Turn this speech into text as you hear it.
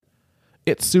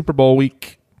It's Super Bowl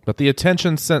week, but the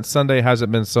attention since Sunday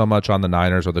hasn't been so much on the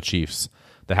Niners or the Chiefs,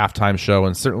 the halftime show,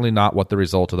 and certainly not what the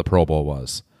result of the Pro Bowl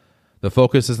was. The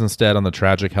focus is instead on the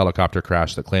tragic helicopter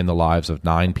crash that claimed the lives of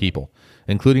 9 people,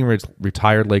 including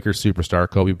retired Lakers superstar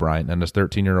Kobe Bryant and his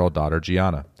 13-year-old daughter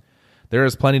Gianna. There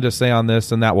is plenty to say on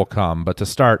this, and that will come, but to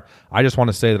start, I just want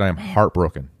to say that I am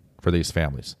heartbroken for these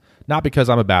families. Not because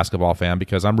I'm a basketball fan,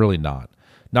 because I'm really not.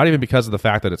 Not even because of the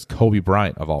fact that it's Kobe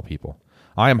Bryant, of all people.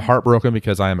 I am heartbroken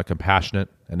because I am a compassionate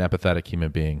and empathetic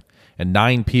human being, and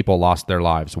 9 people lost their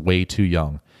lives way too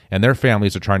young, and their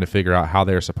families are trying to figure out how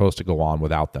they are supposed to go on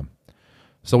without them.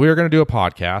 So we are going to do a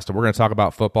podcast, and we're going to talk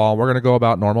about football, and we're going to go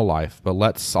about normal life, but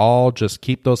let's all just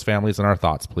keep those families in our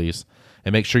thoughts, please,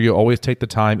 and make sure you always take the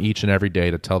time each and every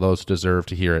day to tell those who deserve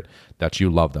to hear it that you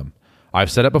love them.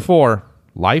 I've said it before,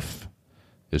 life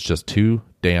is just too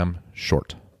damn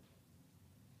short.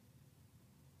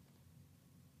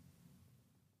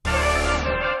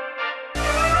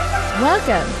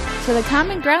 Welcome to the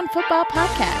Common Ground Football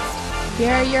Podcast.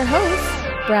 Here are your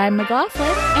hosts, Brian McLaughlin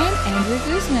and Andrew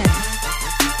Guzman.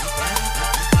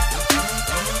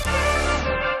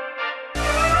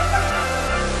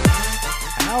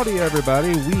 Howdy,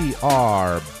 everybody. We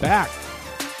are back.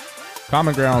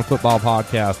 Common Ground Football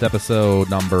Podcast, episode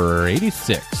number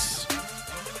 86.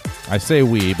 I say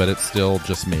we, but it's still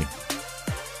just me.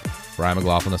 Brian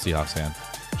McLaughlin, the Seahawks fan.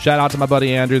 Shout out to my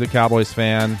buddy Andrew, the Cowboys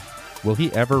fan. Will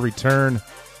he ever return?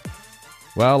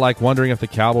 Well, like wondering if the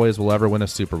Cowboys will ever win a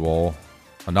Super Bowl.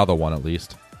 Another one, at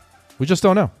least. We just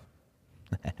don't know.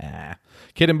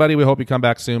 Kidding, buddy. We hope you come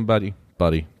back soon, buddy.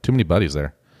 Buddy. Too many buddies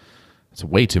there. It's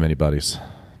way too many buddies.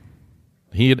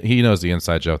 He knows the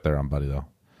inside joke there on buddy,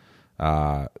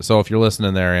 though. So if you're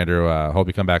listening there, Andrew, hope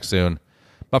you come back soon.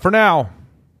 But for now,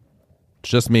 it's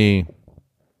just me.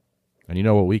 And you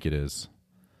know what week it is.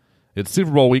 It's Super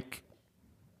Bowl week.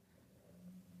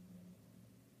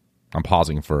 I'm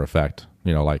pausing for effect.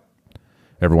 You know, like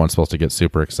everyone's supposed to get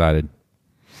super excited.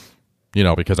 You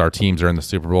know, because our teams are in the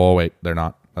Super Bowl. Wait, they're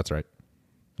not. That's right.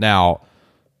 Now,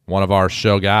 one of our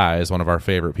show guys, one of our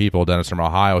favorite people, Dennis from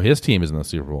Ohio, his team is in the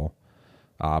Super Bowl.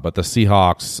 But the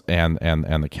Seahawks and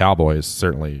the Cowboys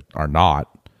certainly are not.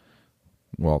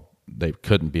 Well, they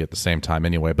couldn't be at the same time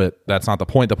anyway, but that's not the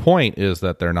point. The point is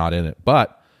that they're not in it.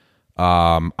 But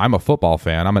I'm a football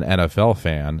fan. I'm an NFL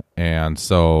fan. And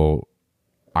so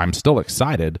I'm still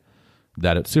excited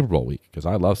that it's Super Bowl week because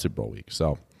I love Super Bowl week.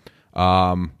 So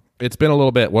it's been a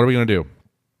little bit. What are we going to do?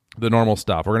 The normal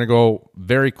stuff. We're going to go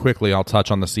very quickly. I'll touch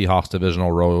on the Seahawks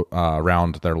divisional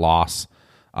round, their loss.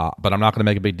 But I'm not going to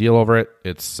make a big deal over it.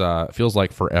 It feels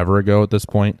like forever ago at this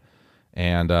point.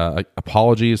 And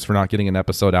apologies for not getting an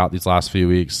episode out these last few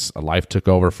weeks. Life took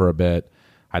over for a bit.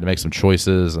 I had to make some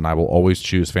choices, and I will always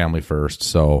choose family first.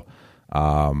 So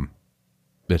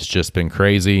it's just been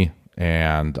crazy.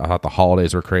 And I thought the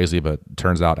holidays were crazy, but it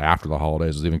turns out after the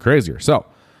holidays was even crazier. So,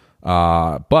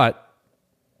 but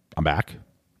I'm back,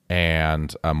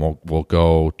 and we'll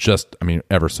go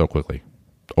ever so quickly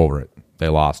over it. They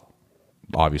lost,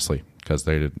 obviously, because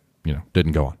they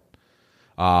didn't go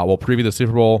on. We'll preview the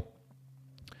Super Bowl.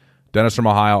 Dennis from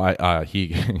Ohio,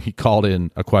 he called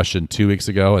in a question 2 weeks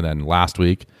ago and then last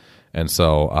week, and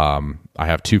so I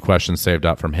have 2 questions saved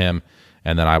up from him.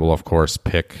 And then I will, of course,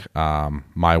 pick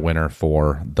my winner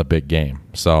for the big game.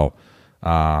 So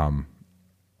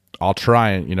I'll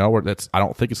try and, I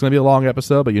don't think it's going to be a long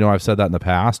episode, but, I've said that in the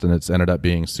past, and it's ended up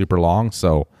being super long.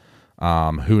 So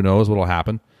who knows what will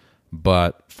happen.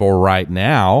 But for right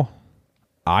now,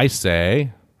 I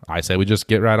say we just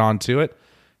get right on to it.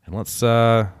 And let's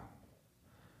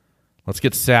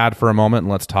get sad for a moment,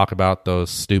 and let's talk about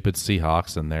those stupid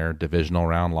Seahawks and their divisional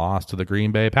round loss to the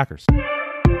Green Bay Packers.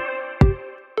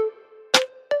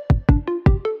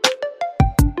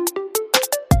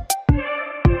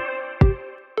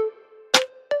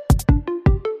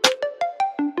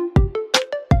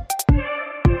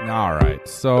 All right,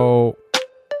 so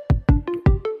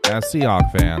as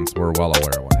Seahawks fans, we're well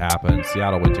aware of what happened.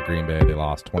 Seattle went to Green Bay. They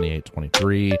lost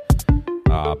 28-23,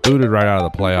 booted right out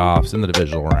of the playoffs in the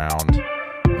divisional round,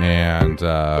 and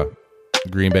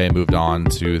Green Bay moved on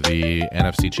to the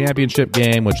NFC Championship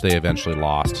game, which they eventually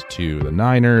lost to the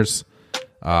Niners.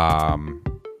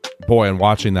 Boy, and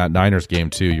watching that Niners game,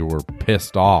 too, you were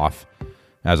pissed off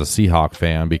as a Seahawks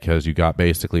fan because you got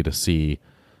basically to see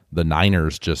the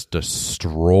Niners just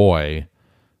destroy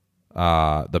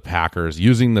the Packers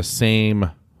using the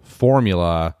same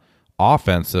formula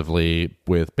offensively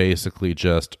with basically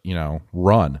just,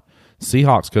 run.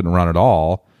 Seahawks couldn't run at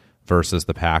all versus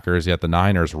the Packers, yet the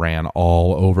Niners ran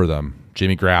all over them.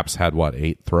 Jimmy Grapps had,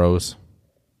 8 throws?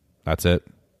 That's it?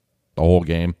 The whole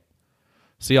game?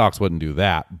 Seahawks wouldn't do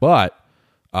that, but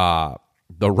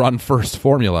the run first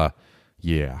formula,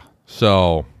 yeah.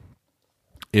 So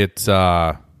it's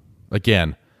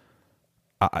again,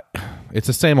 it's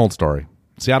the same old story.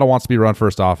 Seattle wants to be run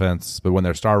first offense, but when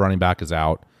their star running back is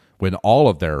out, when all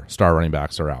of their star running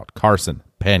backs are out, Carson,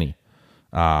 Penny,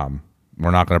 we're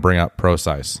not going to bring up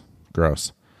Procise,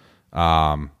 gross.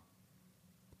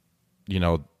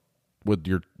 With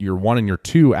your 1 and your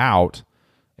 2 out,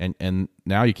 and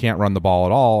now you can't run the ball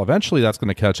at all, eventually that's going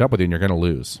to catch up with you and you're going to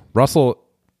lose. Russell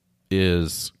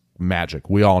is magic.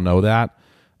 We all know that.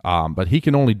 But he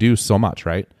can only do so much,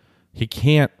 right? He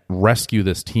can't rescue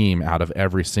this team out of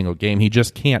every single game. He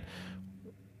just can't.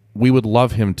 We would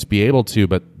love him to be able to,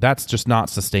 but that's just not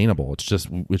sustainable. It's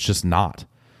just not.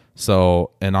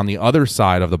 So, and on the other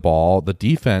side of the ball, the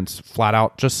defense flat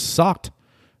out just sucked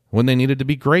when they needed to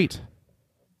be great.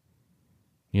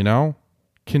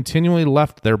 Continually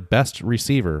left their best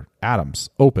receiver, Adams,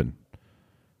 open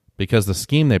because the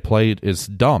scheme they played is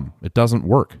dumb. It doesn't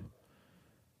work.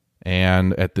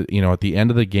 And at the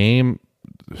end of the game,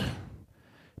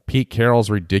 Pete Carroll's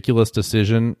ridiculous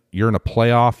decision. You're in a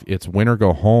playoff. It's win or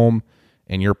go home,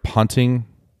 and you're punting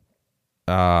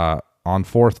on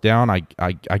fourth down. I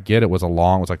get it was a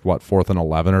long. It was like what, 4th and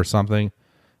 11 or something.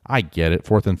 I get it.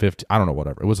 4th and 15. I don't know,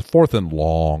 whatever. It was a 4th and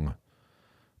long.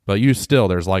 But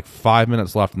there's like 5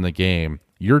 minutes left in the game.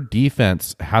 Your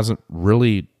defense hasn't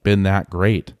really been that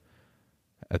great.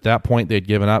 At that point, they'd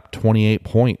given up 28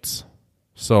 points.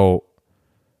 So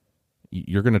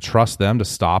you're going to trust them to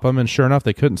stop them, and sure enough,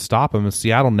 they couldn't stop them, and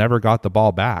Seattle never got the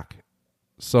ball back.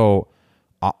 So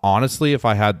honestly, if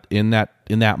I had in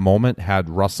that moment had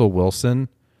Russell Wilson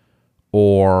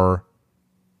or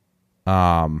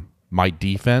my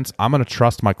defense, I'm going to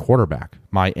trust my quarterback,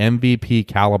 my MVP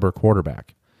caliber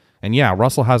quarterback. And yeah,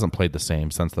 Russell hasn't played the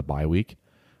same since the bye week,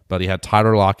 but he had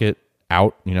Tyler Lockett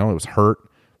out. It was hurt,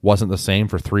 wasn't the same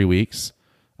for 3 weeks.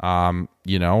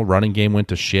 Running game went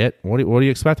to shit. What do you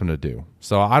expect him to do?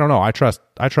 So I don't know. I trust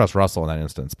Russell in that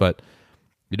instance, but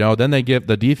then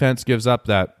the defense gives up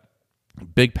that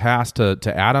big pass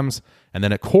to Adams, and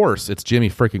then of course it's Jimmy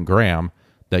freaking Graham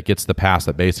that gets the pass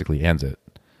that basically ends it.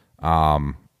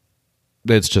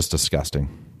 It's just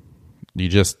disgusting.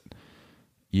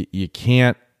 You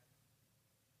can't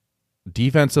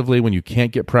defensively when you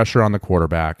can't get pressure on the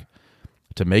quarterback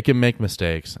to make him make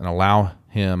mistakes and allow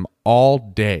him all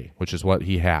day, which is what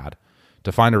he had,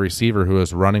 to find a receiver who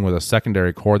is running with a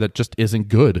secondary core that just isn't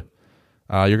good.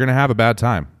 You're going to have a bad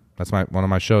time. That's one of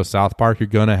my shows, South Park. You're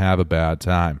going to have a bad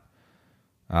time.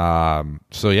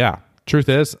 So yeah, truth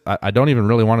is, I don't even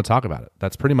really want to talk about it.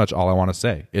 That's pretty much all I want to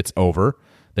say. It's over.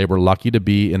 They were lucky to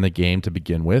be in the game to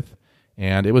begin with,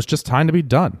 and it was just time to be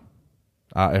done.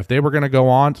 If they were going to go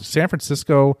on, San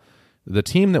Francisco, the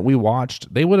team that we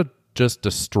watched, they would have just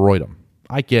destroyed them.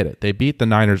 I get it. They beat the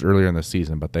Niners earlier in the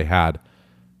season, but they had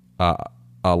a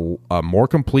more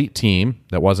complete team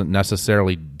that wasn't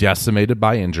necessarily decimated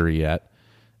by injury yet.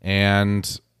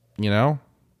 And,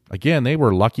 again, they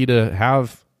were lucky to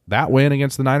have that win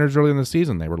against the Niners earlier in the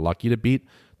season. They were lucky to beat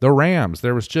the Rams.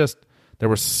 There was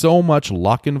so much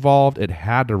luck involved. It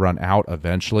had to run out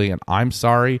eventually. And I'm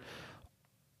sorry,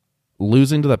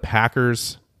 losing to the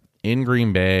Packers in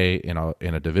Green Bay in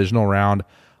a divisional round,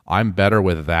 I'm better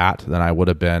with that than I would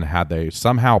have been had they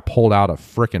somehow pulled out a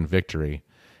frickin' victory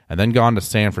and then gone to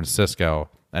San Francisco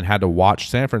and had to watch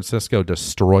San Francisco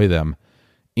destroy them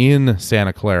in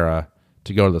Santa Clara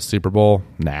to go to the Super Bowl.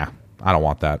 Nah, I don't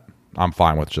want that. I'm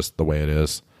fine with just the way it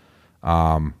is.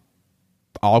 I'll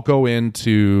go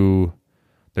into...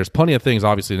 There's plenty of things,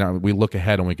 obviously, now we look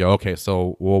ahead and we go, okay,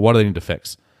 so what do they need to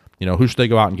fix? Who should they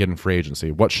go out and get in free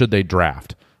agency? What should they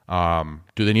draft?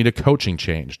 Do they need a coaching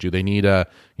change? Do they need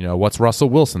what's Russell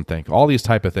Wilson think? All these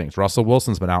type of things. Russell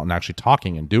Wilson's been out and actually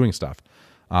talking and doing stuff.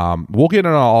 We'll get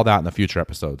into all that in the future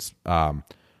episodes. I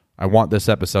want this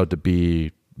episode to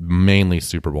be mainly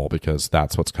Super Bowl because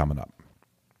that's what's coming up.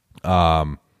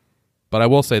 But I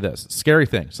will say this, scary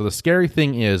thing. So the scary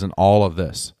thing is in all of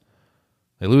this,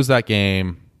 they lose that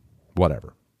game,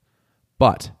 whatever.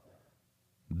 But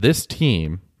this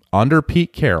team under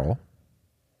Pete Carroll,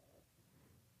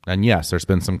 and yes, there's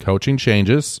been some coaching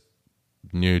changes,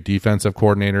 new defensive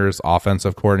coordinators,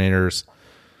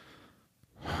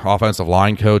 offensive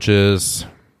line coaches,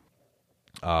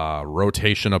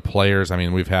 rotation of players. I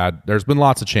mean, there's been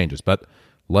lots of changes, but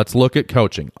let's look at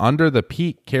coaching. Under the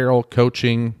Pete Carroll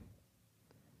coaching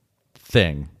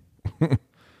thing,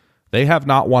 they have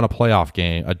not won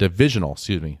a divisional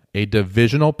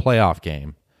playoff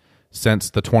game since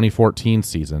the 2014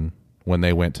 season when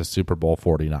they went to Super Bowl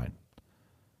 49.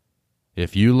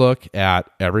 If you look at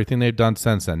everything they've done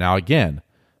since then, now again,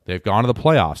 They've gone to the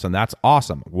playoffs, and that's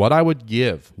awesome. What I would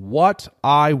give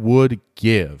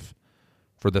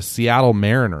for the Seattle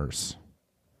Mariners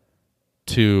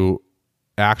to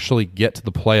actually get to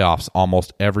the playoffs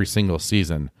almost every single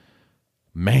season,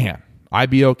 man, I'd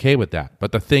be okay with that.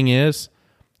 But the thing is,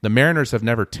 the Mariners have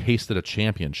never tasted a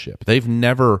championship. They've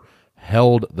never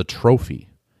held the trophy.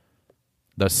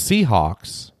 The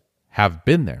Seahawks have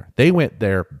been there. They went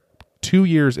there 2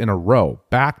 years in a row,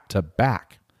 back to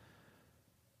back.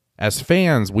 As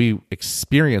fans, we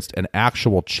experienced an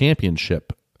actual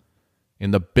championship in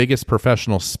the biggest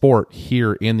professional sport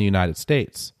here in the United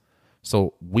States.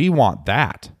 So we want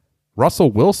that.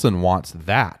 Russell Wilson wants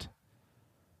that.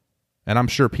 And I'm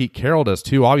sure Pete Carroll does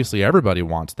too. Obviously, everybody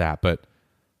wants that, but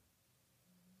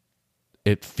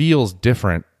it feels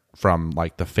different from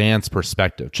like the fans'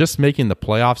 perspective. Just making the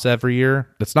playoffs every year,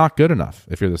 it's not good enough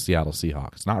if you're the Seattle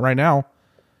Seahawks. Not right now.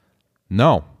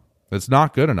 No, it's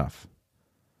not good enough.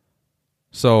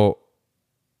 So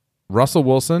Russell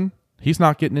Wilson, he's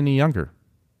not getting any younger.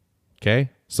 Okay?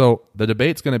 So the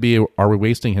debate's going to be, are we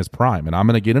wasting his prime? And I'm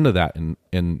going to get into that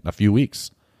in a few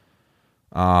weeks.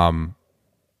 And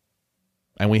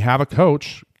we have a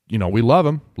coach, we love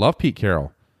him, love Pete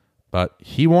Carroll, but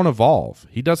he won't evolve.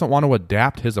 He doesn't want to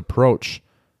adapt his approach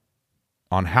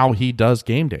on how he does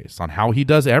game days, on how he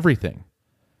does everything.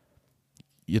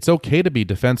 It's okay to be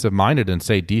defensive-minded and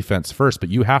say defense first, but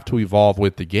you have to evolve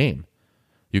with the game.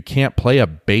 You can't play a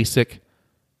basic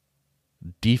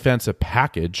defensive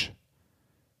package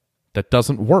that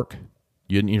doesn't work.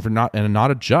 You're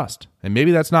not adjust. And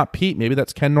maybe that's not Pete. Maybe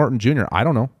that's Ken Norton Jr. I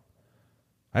don't know.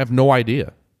 I have no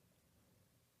idea.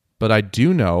 But I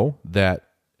do know that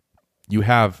you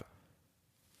have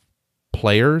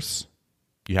players,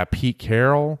 you have Pete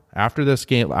Carroll after this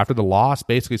game, after the loss,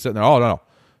 basically sitting there, oh, no,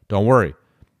 don't worry.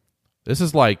 This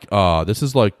is like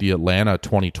the Atlanta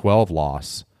 2012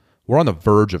 loss. We're on the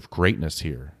verge of greatness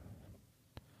here.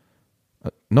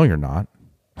 No, you're not.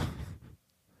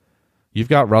 You've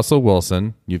got Russell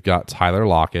Wilson. You've got Tyler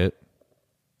Lockett.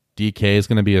 DK is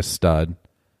going to be a stud.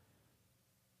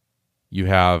 You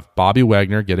have Bobby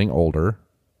Wagner getting older.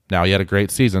 Now, he had a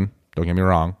great season. Don't get me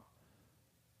wrong.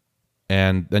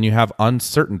 And then you have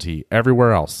uncertainty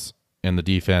everywhere else in the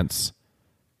defense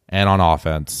and on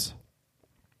offense.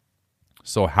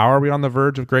 So how are we on the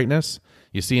verge of greatness?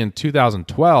 You see, in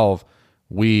 2012,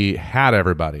 we had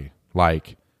everybody.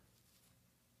 Like,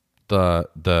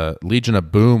 the Legion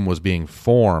of Boom was being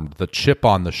formed. The chip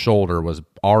on the shoulder was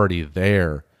already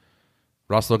there.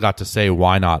 Russell got to say,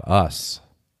 why not us?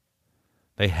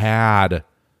 They had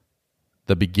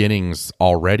the beginnings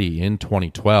already in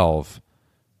 2012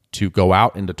 to go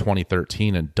out into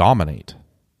 2013 and dominate.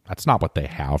 That's not what they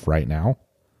have right now.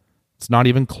 It's not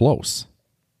even close.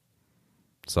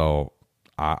 So,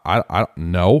 I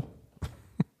no,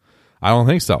 I don't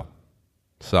think so.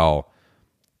 So,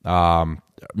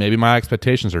 maybe my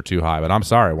expectations are too high, but I'm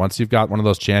sorry. Once you've got one of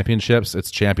those championships,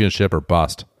 it's championship or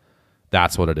bust.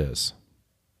 That's what it is.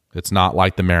 It's not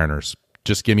like the Mariners.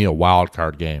 Just give me a wild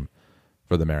card game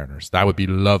for the Mariners. That would be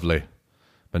lovely.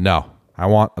 But no, I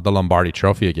want the Lombardi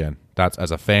Trophy again. That's,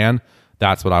 as a fan,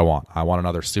 that's what I want. I want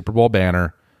another Super Bowl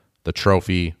banner, the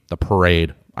trophy, the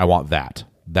parade. I want that.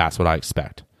 That's what I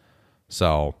expect.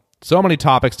 So many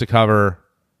topics to cover,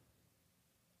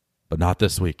 but not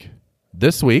this week.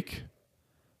 This week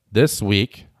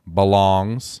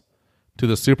belongs to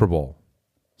the Super Bowl.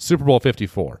 Super Bowl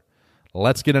 54.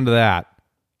 Let's get into that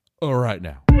right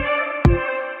now.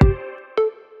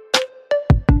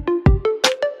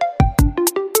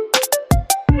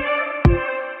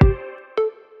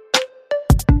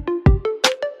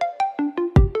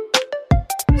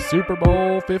 Super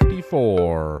Bowl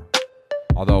 54.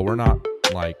 Although we're not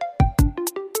like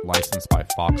licensed by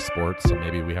Fox Sports, so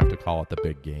maybe we have to call it the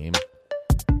big game.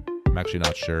 I'm actually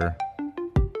not sure.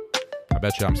 I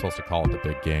bet you I'm supposed to call it the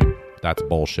big game. That's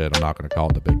bullshit. I'm not going to call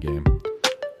it the big game.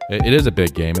 It is a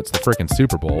big game. It's the freaking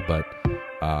Super Bowl, but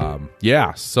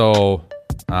yeah. So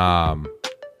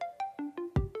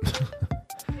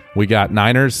we got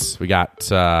Niners. We got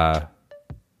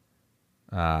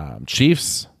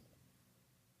Chiefs.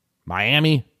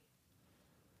 Miami.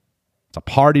 It's a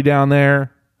party down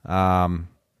there. Of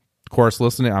course,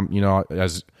 listening.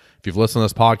 As if you've listened to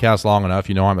this podcast long enough,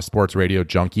 I'm a sports radio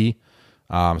junkie.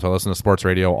 So I listen to sports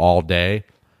radio all day,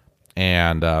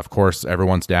 and of course,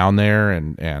 everyone's down there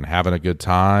and having a good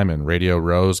time. And Radio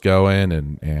Row's going,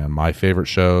 and my favorite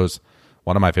shows.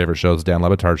 One of my favorite shows, Dan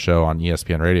Le Batard show on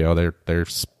ESPN Radio.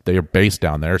 They're based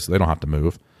down there, so they don't have to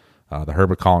move. The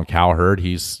Herbert Colin Cowherd,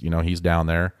 he's down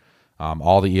there.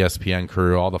 All the ESPN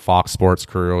crew, all the Fox Sports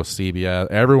crew, CBS,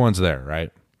 everyone's there,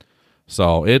 right?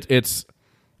 So it's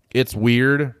it's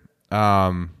weird.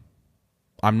 I'm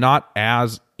not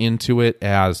as into it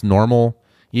as normal.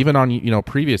 Even on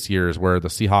previous years where the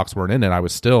Seahawks weren't in it, I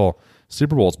was still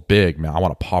Super Bowl's big, man. I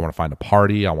want to find a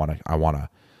party. I'm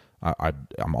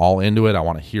all into it. I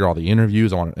want to hear all the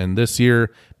interviews. And this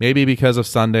year, maybe because of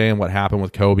Sunday and what happened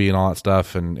with Kobe and all that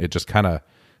stuff, and it just kind of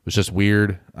was just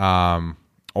weird.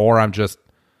 Or I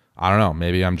don't know.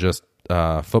 Maybe I'm just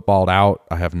footballed out.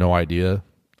 I have no idea.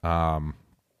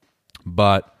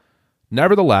 But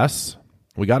nevertheless,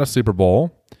 we got a Super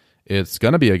Bowl. It's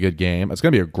going to be a good game. It's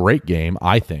going to be a great game,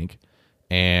 I think.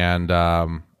 And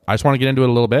I just want to get into it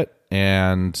a little bit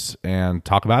and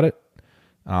talk about it.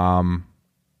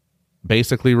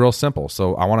 Basically real simple.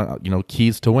 So I want to,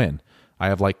 keys to win. I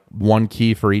have like one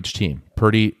key for each team.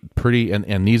 Pretty,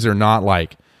 and these are not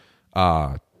like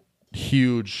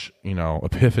huge,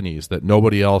 epiphanies that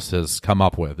nobody else has come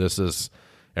up with.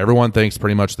 Everyone thinks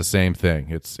pretty much the same thing.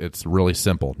 It's really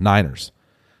simple. Niners.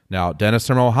 Now, Dennis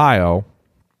from Ohio,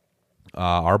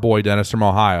 our boy Dennis from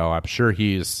Ohio, I'm sure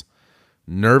he's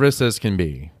nervous as can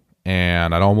be,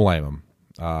 and I don't blame him.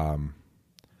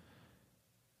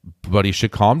 But he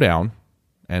should calm down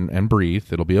and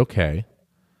breathe. It'll be okay.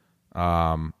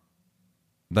 The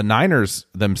Niners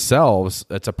themselves,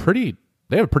 they have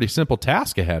a pretty simple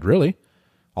task ahead, really.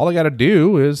 All they got to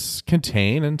do is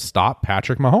contain and stop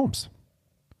Patrick Mahomes.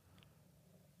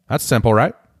 That's simple,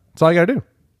 right? That's all you got to do.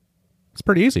 It's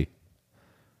pretty easy.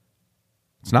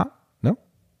 It's not? No?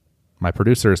 My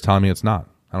producer is telling me it's not.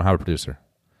 I don't have a producer.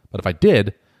 But if I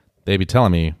did, they'd be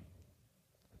telling me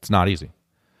it's not easy.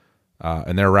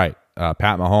 And they're right.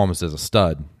 Pat Mahomes is a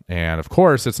stud. And, of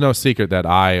course, it's no secret that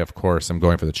I, of course, am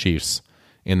going for the Chiefs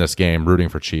in this game, rooting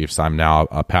for Chiefs. I'm now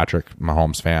a Patrick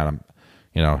Mahomes fan.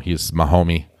 He's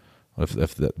Mahomie,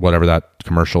 if whatever that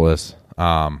commercial is.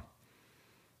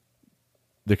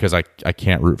 Because I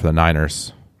can't root for the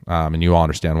Niners, and you all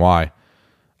understand why.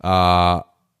 So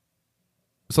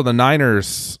the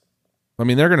Niners,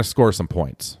 they're going to score some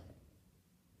points,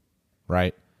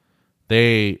 right?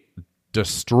 They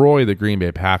destroy the Green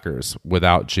Bay Packers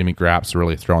without Jimmy Grapps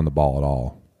really throwing the ball at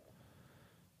all.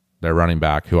 Their running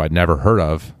back, who I'd never heard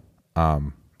of,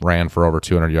 ran for over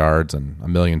 200 yards and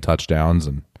 1 million touchdowns,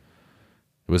 and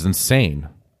it was insane.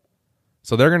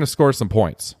 So they're going to score some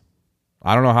points.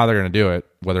 I don't know how they're going to do it,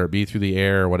 whether it be through the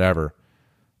air or whatever,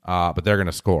 but they're going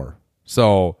to score.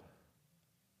 So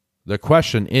the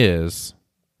question is,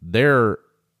 their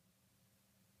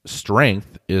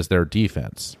strength is their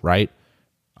defense, right?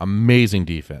 Amazing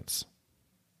defense.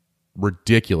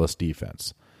 Ridiculous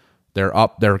defense.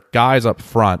 Their guys up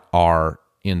front are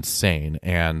insane,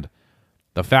 and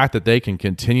the fact that they can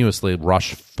continuously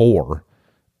rush 4,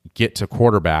 get to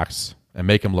quarterbacks, and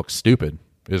make them look stupid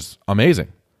is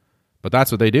amazing. But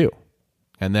that's what they do.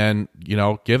 And then,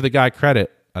 give the guy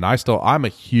credit. And I'm a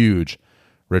huge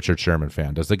Richard Sherman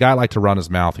fan. Does the guy like to run his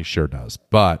mouth? He sure does.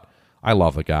 But I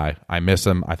love the guy. I miss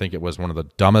him. I think it was one of the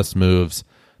dumbest moves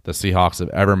the Seahawks have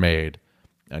ever made.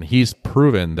 And he's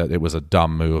proven that it was a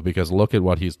dumb move because look at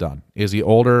what he's done. Is he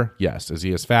older? Yes. Is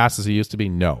he as fast as he used to be?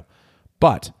 No.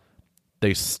 But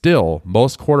most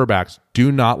quarterbacks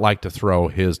do not like to throw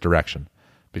his direction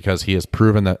because he has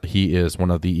proven that he is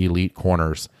one of the elite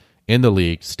corners in the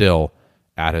league still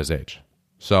at his age.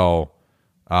 So,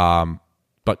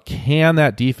 but can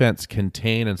that defense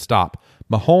contain and stop?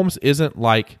 Mahomes isn't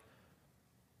like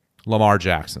Lamar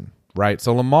Jackson, right?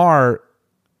 So Lamar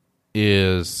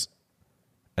is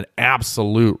an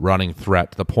absolute running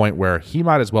threat to the point where he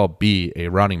might as well be a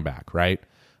running back, right?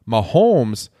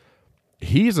 Mahomes,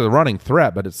 he's a running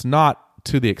threat, but it's not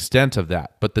to the extent of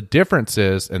that. But the difference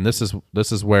is, and this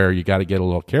is where you got to get a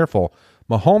little careful,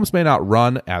 Mahomes may not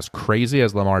run as crazy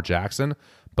as Lamar Jackson,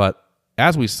 but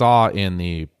as we saw in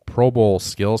the Pro Bowl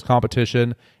skills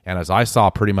competition, and as I saw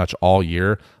pretty much all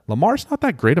year, Lamar's not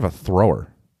that great of a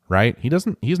thrower, right?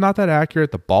 He's not that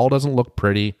accurate. The ball doesn't look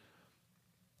pretty.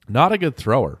 Not a good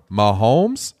thrower.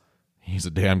 Mahomes, he's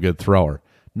a damn good thrower.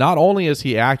 Not only is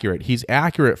he accurate, he's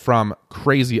accurate from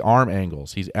crazy arm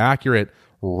angles. He's accurate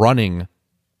running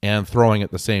and throwing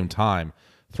at the same time,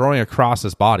 throwing across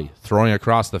his body, throwing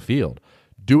across the field.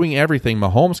 Doing everything,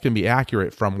 Mahomes can be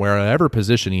accurate from wherever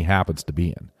position he happens to be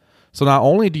in. So not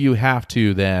only do you have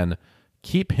to then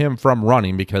keep him from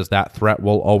running because that threat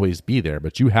will always be there,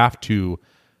 but you have to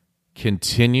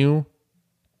continue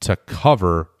to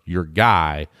cover your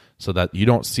guy so that you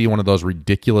don't see one of those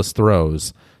ridiculous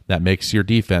throws that makes your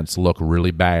defense look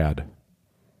really bad.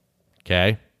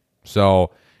 Okay?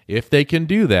 So if they can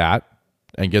do that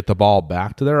and get the ball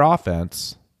back to their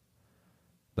offense,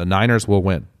 the Niners will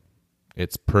win.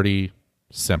 It's pretty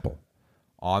simple.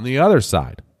 On the other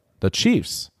side, the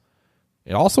Chiefs.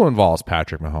 It also involves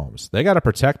Patrick Mahomes. They got to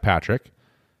protect Patrick.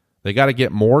 They got to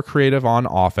get more creative on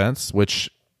offense, which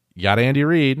you got Andy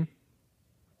Reid.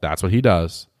 That's what he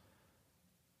does.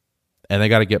 And they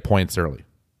got to get points early.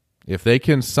 If they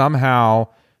can somehow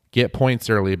get points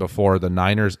early before the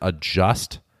Niners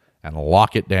adjust and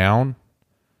lock it down,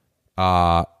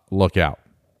 look out.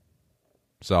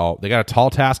 So they got a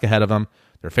tall task ahead of them.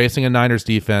 They're facing a Niners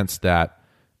defense that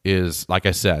is, like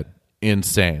I said,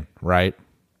 insane, right?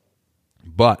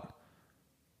 But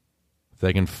if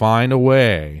they can find a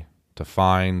way to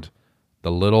find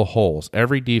the little holes,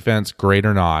 every defense, great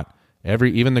or not,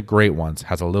 even the great ones,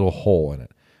 has a little hole in it.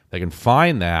 They can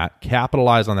find that,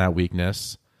 capitalize on that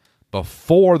weakness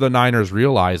before the Niners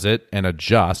realize it and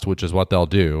adjust, which is what they'll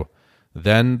do.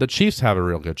 Then the Chiefs have a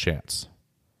real good chance.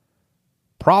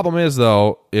 Problem is,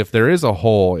 though, if there is a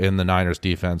hole in the Niners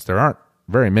defense, there aren't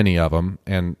very many of them,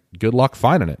 and good luck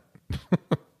finding it.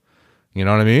 You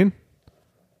know what I mean?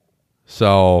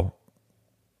 So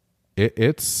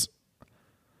it's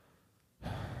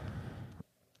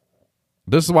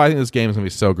this is why I think this game is going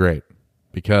to be so great,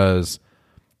 because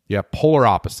you have polar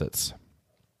opposites.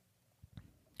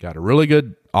 Got a really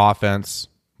good offense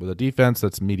with a defense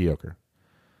that's mediocre.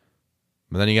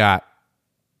 But then you got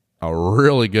a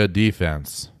really good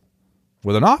defense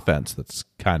with an offense that's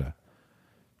kind of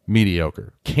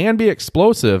mediocre. Can be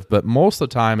explosive, but most of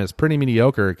the time it's pretty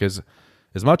mediocre, because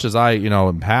as much as I, in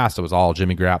the past, it was all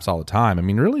Jimmy Graps all the time. I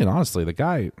mean, really and honestly, the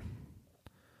guy,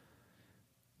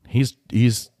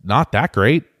 he's not that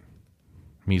great.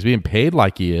 I mean, he's being paid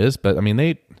like he is, but I mean,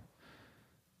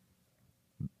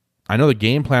 I know the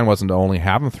game plan wasn't to only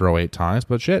have him throw 8 times,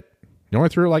 but shit, he only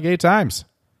threw it like 8 times.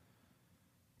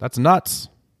 That's nuts.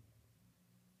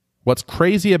 What's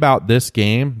crazy about this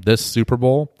game, this Super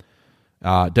Bowl,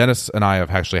 Dennis and I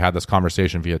have actually had this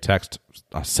conversation via text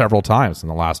several times in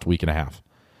the last week and a half.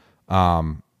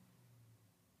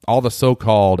 All the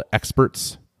so-called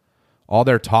experts, all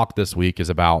their talk this week is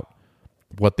about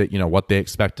what they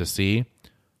expect to see.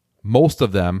 Most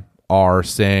of them are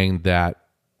saying that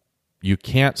you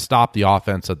can't stop the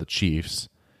offense of the Chiefs,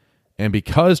 and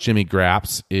because Jimmy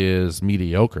Graps is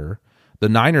mediocre, the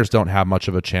Niners don't have much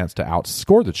of a chance to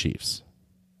outscore the Chiefs.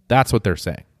 That's what they're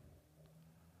saying.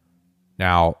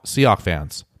 Now, Seahawks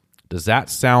fans, does that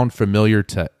sound familiar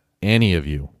to any of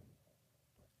you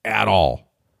at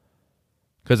all?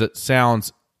 Because it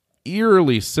sounds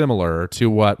eerily similar to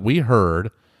what we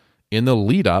heard in the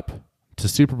lead up to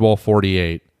Super Bowl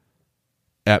 48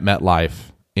 at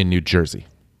MetLife in New Jersey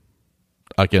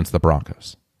against the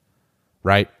Broncos,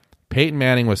 right? Peyton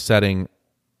Manning was setting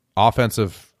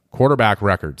offensive quarterback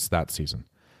records that season.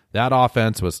 That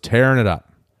offense was tearing it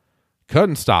up.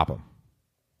 Couldn't stop them,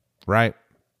 right?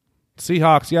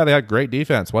 Seahawks, yeah, they had great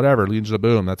defense, whatever. Legion of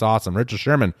Boom, that's awesome. Richard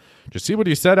Sherman, did you see what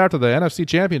he said after the NFC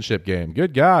Championship game?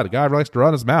 Good God, the guy likes to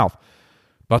run his mouth.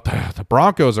 But the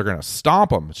Broncos are going to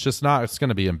stomp them. It's just not, it's going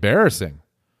to be embarrassing.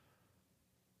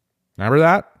 Remember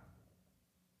that?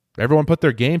 Everyone put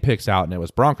their game picks out, and it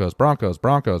was Broncos, Broncos,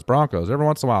 Broncos, Broncos. Every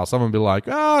once in a while, someone would be like,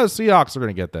 the Seahawks are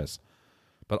going to get this.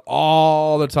 But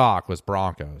all the talk was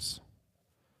Broncos.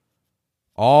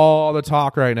 All the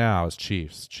talk right now is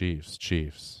Chiefs, Chiefs,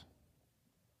 Chiefs.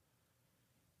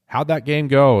 How'd that game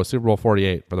go, Super Bowl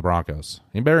 48 for the Broncos?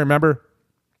 Anybody remember?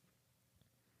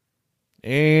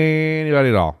 Anybody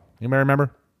at all? Anybody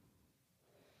remember?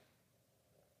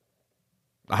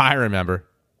 I remember,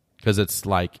 because it's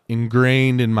like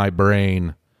ingrained in my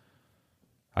brain.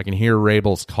 I can hear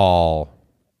Rabel's call.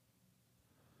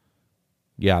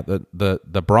 Yeah,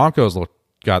 the Broncos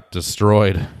got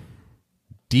destroyed.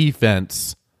 The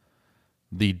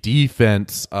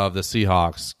defense of the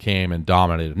Seahawks came and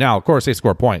dominated. Now, of course, they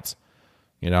scored points.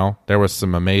 There was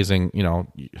some amazing,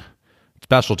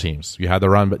 special teams. You had the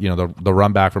run, but the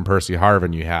run back from Percy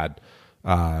Harvin. You had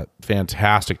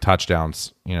fantastic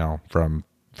touchdowns, from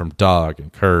Doug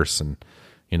and Curse, and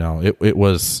there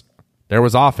was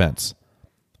offense.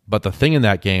 But the thing in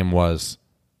that game was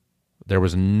there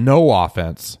was no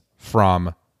offense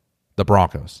from the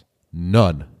Broncos.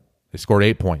 None. They scored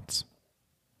 8 points.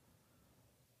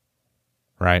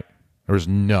 Right? There was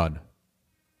none.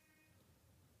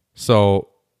 So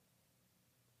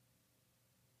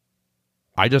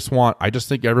I just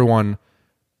think everyone,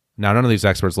 now none of these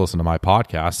experts listen to my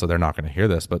podcast, so they're not going to hear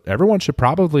this, but everyone should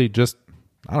probably just,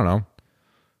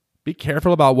 be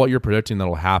careful about what you're predicting that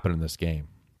will happen in this game.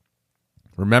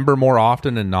 Remember, more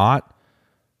often than not,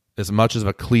 as much of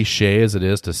a cliche as it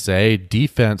is to say,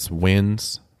 defense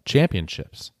wins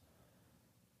championships.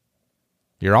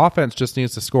 Your offense just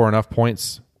needs to score enough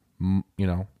points,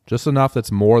 just enough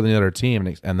that's more than the other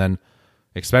team, and then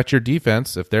expect your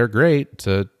defense, if they're great,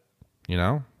 to,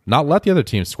 not let the other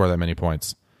team score that many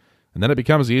points. And then it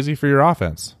becomes easy for your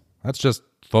offense. That's just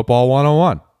football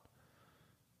 101.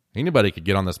 Anybody could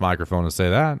get on this microphone and say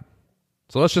that.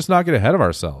 So let's just not get ahead of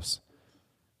ourselves.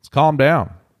 Let's calm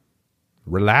down.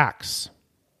 Relax.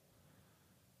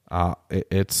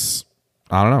 It's,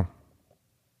 I don't know.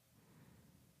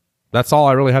 That's all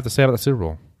I really have to say about the Super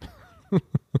Bowl.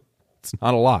 It's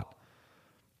not a lot.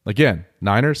 Again,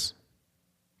 Niners,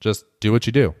 just do what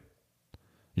you do.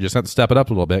 You just have to step it up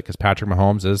a little bit because Patrick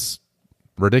Mahomes is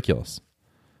ridiculous.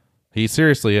 He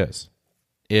seriously is.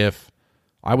 If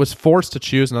I was forced to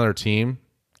choose another team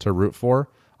to root for,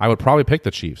 I would probably pick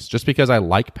the Chiefs just because I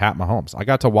like Pat Mahomes. I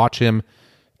got to watch him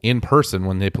in person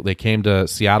when they came to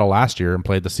Seattle last year and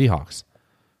played the Seahawks.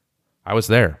 I was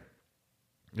there.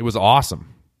 It was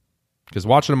awesome. Because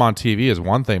watching him on TV is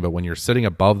one thing, but when you're sitting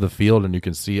above the field and you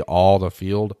can see all the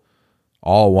field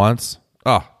all at once,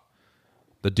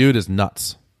 the dude is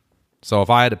nuts. So if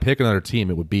I had to pick another team,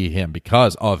 it would be him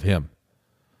because of him.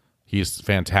 He's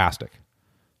fantastic.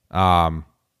 And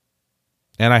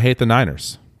I hate the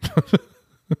Niners.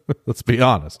 Let's be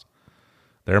honest.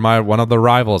 They're one of the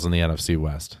rivals in the NFC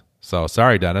West. So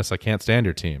sorry, Dennis, I can't stand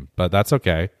your team, but that's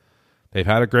okay. They've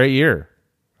had a great year,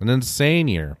 an insane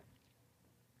year.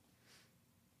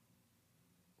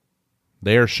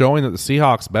 They are showing that the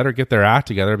Seahawks better get their act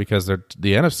together because the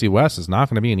NFC West is not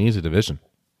going to be an easy division.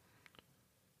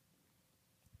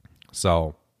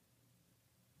 So,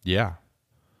 yeah.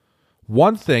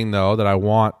 One thing, though, that I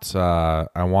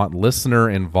want listener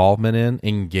involvement in,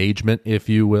 engagement, if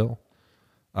you will,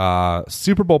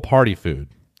 Super Bowl party food.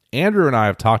 Andrew and I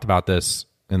have talked about this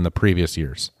in the previous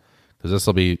years because this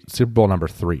will be Super Bowl number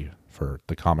 3 for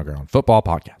the Common Ground Football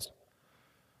Podcast.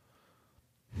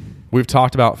 We've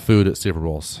talked about food at Super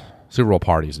Bowl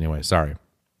parties anyway, sorry.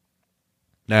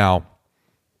 Now,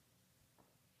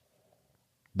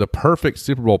 the perfect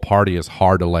Super Bowl party is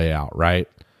hard to lay out, right?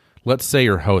 Let's say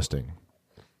you're hosting.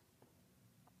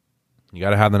 You got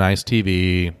to have the nice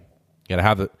TV. You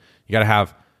got to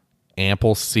have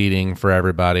ample seating for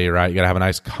everybody, right? You got to have a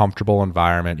nice comfortable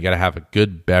environment. You got to have a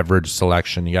good beverage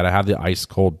selection. You got to have the ice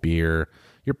cold beer.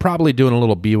 You're probably doing a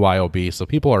little BYOB, so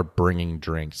people are bringing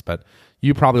drinks, but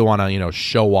you probably want to,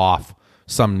 show off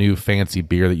some new fancy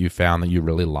beer that you found that you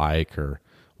really like or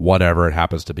whatever it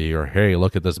happens to be, or hey,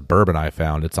 look at this bourbon I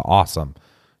found. It's awesome.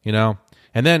 And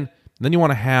then you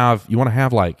want to have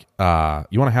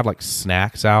like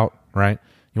snacks out, right?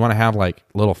 You want to have like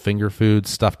little finger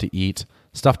foods, stuff to eat,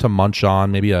 stuff to munch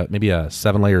on, maybe a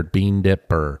 7-layered bean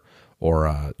dip or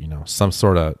some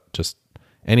sort of just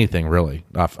anything really.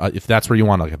 If that's where you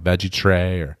want like a veggie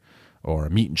tray or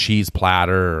a meat and cheese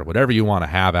platter or whatever you want to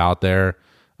have out there,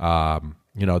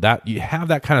 that you have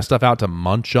that kind of stuff out to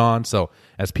munch on. So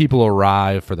as people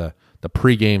arrive for the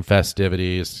pregame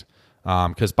festivities,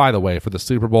 because by the way, for the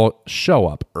Super Bowl, show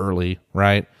up early,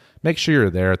 right? Make sure you're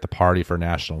there at the party for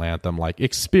national anthem. Like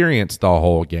experience the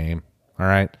whole game. All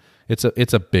right, it's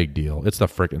a big deal. It's the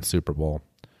freaking Super Bowl.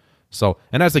 So,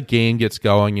 and as the game gets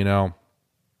going,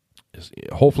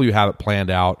 hopefully you have it planned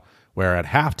out where at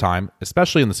halftime,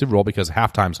 especially in the Super Bowl, because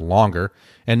halftime's longer,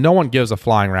 and no one gives a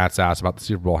flying rat's ass about the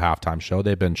Super Bowl halftime show.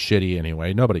 They've been shitty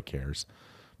anyway. Nobody cares.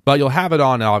 But you'll have it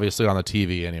on, obviously, on the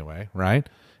TV anyway, right?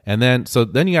 And then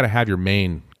you got to have your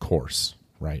main course,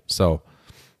 right? So,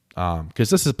 because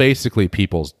this is basically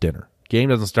people's dinner. Game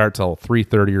doesn't start till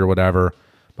 3:30 or whatever.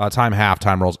 By the time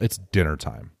halftime rolls, it's dinner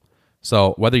time.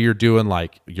 So whether you're doing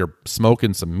you're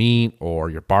smoking some meat or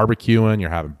you're barbecuing,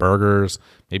 you're having burgers,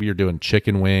 maybe you're doing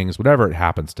chicken wings, whatever it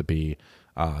happens to be,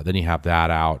 then you have that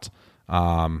out.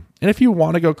 And if you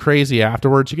want to go crazy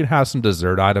afterwards, you can have some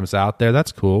dessert items out there.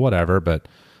 That's cool, whatever. But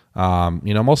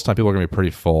most of the time people are going to be pretty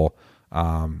full.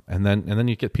 And then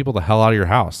you get people the hell out of your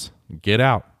house. Get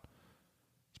out.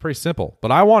 It's pretty simple.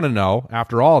 But I want to know,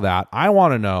 after all that, and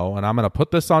I'm going to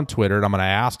put this on Twitter and I'm going to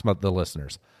ask the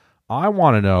listeners. I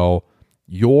want to know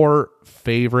your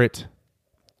favorite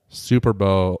Super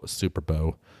Bowl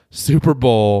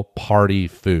party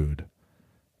food,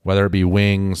 whether it be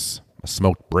wings, a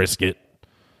smoked brisket,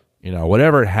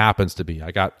 whatever it happens to be.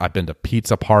 I've been to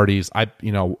pizza parties. I've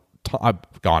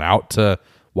gone out to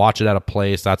watch it at a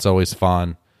place. That's always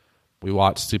fun. We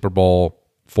watched Super Bowl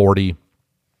 40,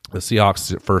 the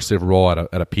Seahawks' first Super Bowl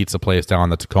at a pizza place down on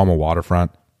the Tacoma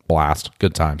waterfront. Blast.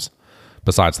 Good times.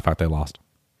 Besides the fact they lost.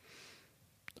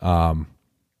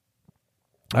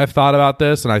 I've thought about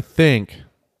this, and I think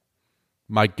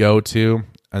my go-to,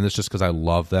 and it's just because I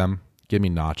love them, give me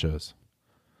nachos.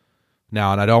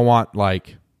 Now, and I don't want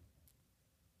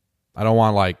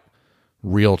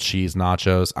real cheese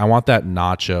nachos. I want that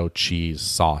nacho cheese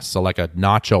sauce. So like a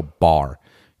nacho bar.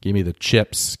 Give me the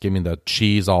chips. Give me the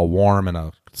cheese all warm in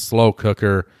a slow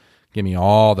cooker. Give me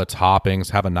all the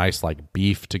toppings. Have a nice like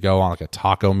beef to go on, like a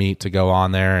taco meat to go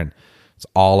on there. And it's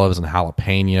olives and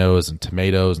jalapenos and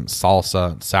tomatoes and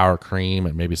salsa and sour cream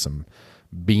and maybe some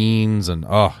beans. And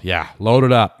oh, yeah, load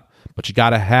it up. But you got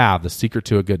to have the secret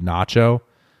to a good nacho.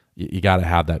 You got to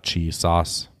have that cheese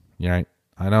sauce. Right?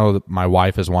 I know that my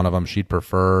wife is one of them. She'd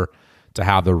prefer to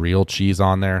have the real cheese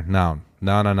on there. No.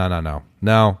 A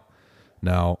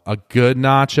good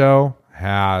nacho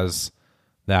has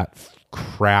that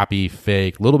crappy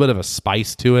fake, little bit of a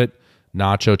spice to it.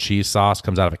 Nacho cheese sauce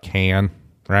comes out of a can,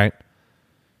 right?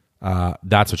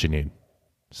 That's what you need.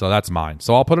 So that's mine.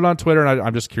 So I'll put it on Twitter, and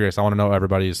I'm just curious. I want to know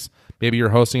everybody's. Maybe you're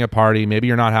hosting a party. Maybe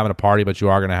you're not having a party, but you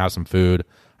are going to have some food.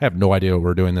 I have no idea what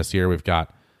we're doing this year. We've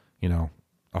got,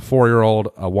 a 4-year-old,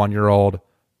 a 1-year-old,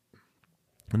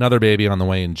 another baby on the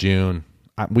way in June.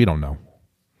 We don't know.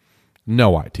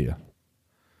 No idea.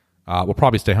 We'll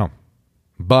probably stay home,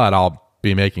 but I'll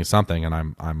be making something,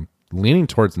 and I'm leaning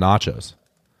towards nachos.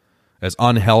 As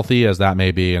unhealthy as that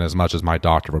may be, and as much as my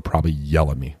doctor would probably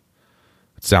yell at me,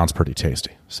 it sounds pretty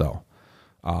tasty. So,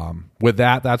 with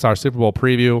that, that's our Super Bowl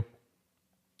preview.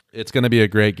 It's going to be a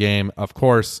great game. Of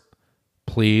course,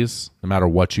 please, no matter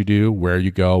what you do, where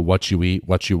you go, what you eat,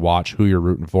 what you watch, who you're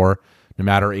rooting for, no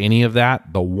matter any of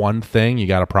that, the one thing you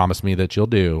got to promise me that you'll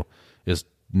do is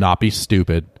not be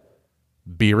stupid.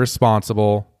 Be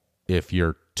responsible. If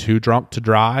you're too drunk to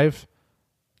drive,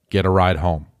 get a ride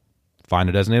home. Find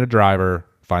a designated driver.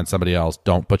 Find somebody else.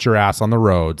 Don't put your ass on the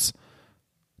roads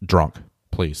drunk,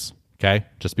 please. Okay?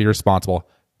 Just be responsible.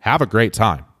 Have a great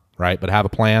time, right? But have a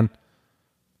plan,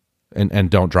 and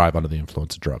don't drive under the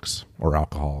influence of drugs or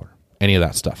alcohol or any of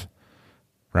that stuff,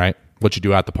 right? What you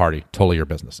do at the party, totally your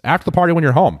business. After the party when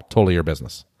you're home, totally your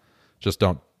business. Just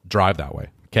don't drive that way,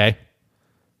 okay?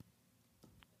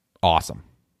 Awesome.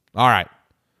 All right.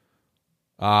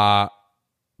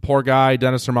 Poor guy,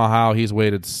 Dennis from Ohio, he's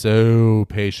waited so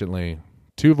patiently.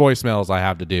 2 voicemails I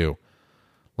have to do.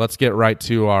 Let's get right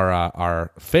to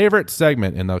our favorite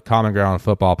segment in the Common Ground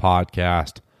Football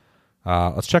Podcast.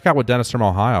 Let's check out what Dennis from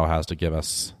Ohio has to give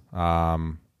us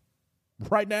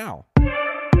right now.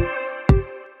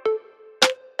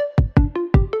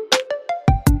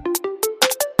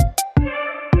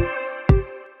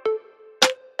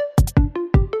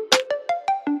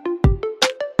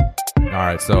 All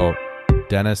right, so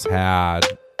Dennis had,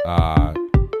 I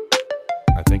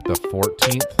think the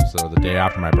 14th, so the day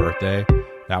after my birthday.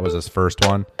 That was his first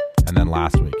one, and then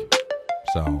last week.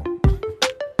 So,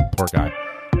 poor guy.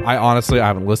 I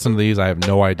haven't listened to these. I have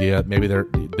no idea. Maybe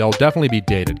they'll definitely be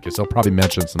dated, because he'll probably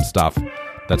mention some stuff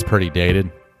that's pretty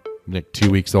dated, like 2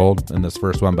 weeks old in this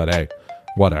first one, but hey,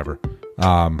 whatever.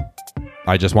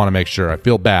 I just want to make sure. I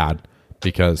feel bad,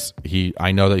 because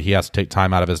I know that he has to take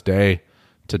time out of his day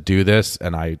to do this,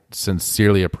 and I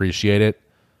sincerely appreciate it.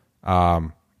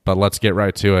 But let's get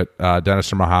right to it. Dennis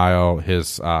from Ohio,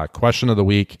 his question of the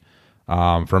week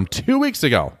from 2 weeks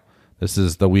ago. This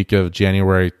is the week of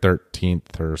January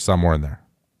 13th or somewhere in there.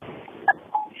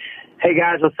 Hey,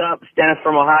 guys, what's up? It's Dennis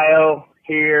from Ohio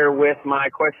here with my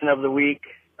question of the week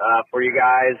for you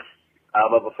guys.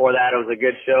 But before that, it was a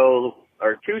good show,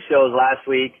 or 2 shows last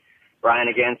week. Brian,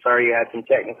 again, sorry you had some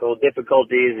technical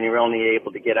difficulties and you were only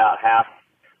able to get out half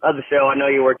of the show. I know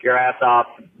you worked your ass off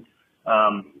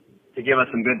to give us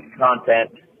some good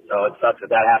content, so it sucks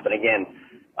that happened again.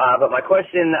 But my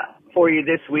question for you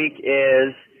this week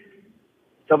is,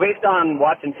 so based on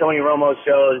watching Tony Romo's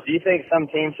shows, do you think some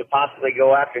teams should possibly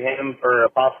go after him for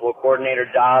a possible coordinator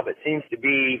job? It seems to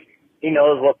be he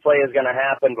knows what play is going to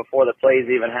happen before the plays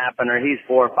even happen, or he's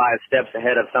 4 or 5 steps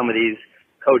ahead of some of these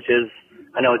coaches.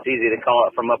 I know it's easy to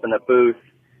call it from up in the booth.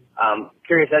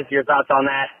 Curious as to your thoughts on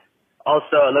that.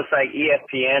 Also, it looks like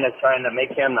ESPN is trying to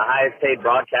make him the highest paid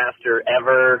broadcaster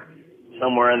ever,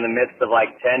 somewhere in the midst of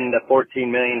like $10 to $14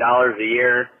 million a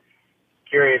year.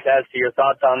 Curious as to your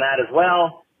thoughts on that as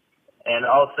well. And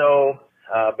also,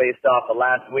 based off of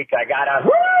last week, I got out,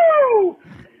 woo!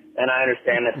 And I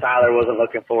understand that Tyler wasn't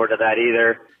looking forward to that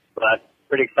either, but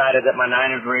pretty excited that my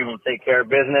Niners were able to take care of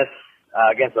business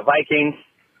against the Vikings.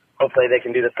 Hopefully they can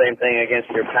do the same thing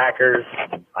against your Packers,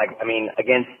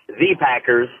 against the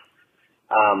Packers.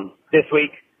 This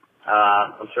week,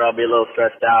 I'm sure I'll be a little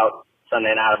stressed out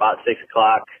Sunday night about 6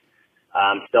 o'clock.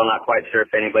 I'm still not quite sure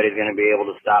if anybody's going to be able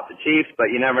to stop the Chiefs, but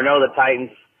you never know. The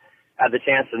Titans had the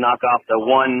chance to knock off the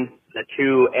 1, the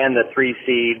 2, and the 3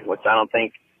 seed, which I don't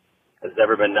think has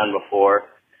ever been done before.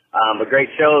 But great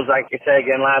shows, like I said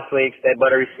again last week. Stay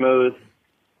buttery smooth.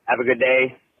 Have a good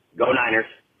day. Go Niners.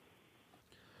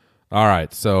 All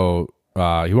right, so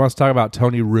he wants to talk about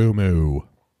Tony Romo.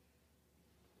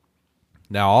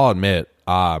 Now, I'll admit,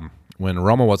 when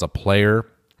Romo was a player,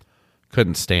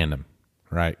 couldn't stand him,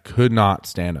 right? Could not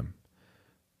stand him.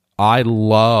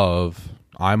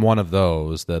 I'm one of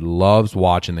those that loves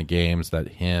watching the games that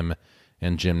him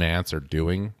and Jim Nantz are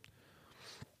doing.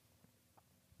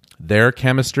 Their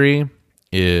chemistry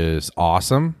is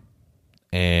awesome,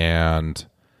 and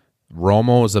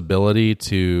Romo's ability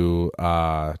to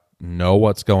know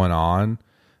what's going on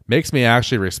makes me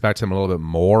actually respect him a little bit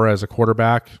more as a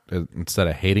quarterback instead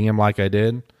of hating him like I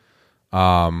did.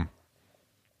 And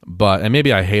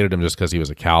maybe I hated him just because he was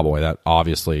a Cowboy. That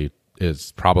obviously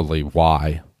is probably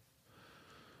why.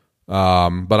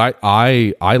 But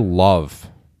I love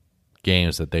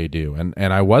games that they do,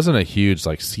 and I wasn't a huge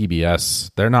like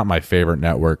CBS. They're not my favorite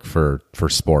network for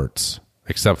sports,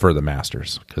 except for the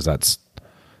Masters, because that's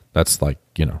like,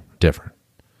 different.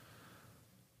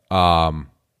 The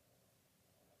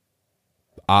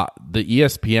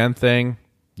ESPN thing,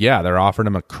 yeah, they're offering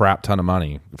him a crap ton of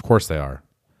money. Of course they are.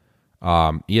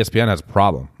 ESPN has a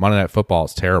problem. Monday Night Football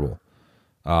is terrible.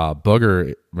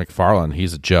 Booger McFarland,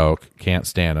 he's a joke. Can't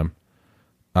stand him.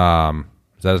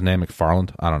 Is that his name,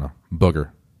 McFarland? I don't know.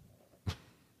 Booger.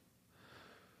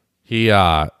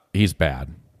 He's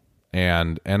bad.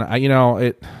 And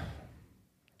the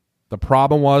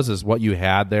problem is what you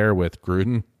had there with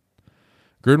Gruden.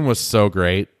 Gruden was so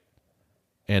great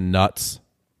and nuts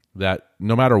that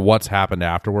no matter what's happened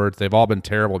afterwards, they've all been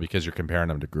terrible because you're comparing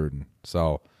them to Gruden.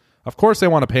 So, of course, they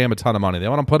want to pay him a ton of money. They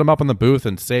want to put him up in the booth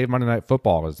and save Monday Night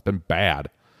Football. It's been bad.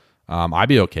 I'd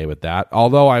be okay with that.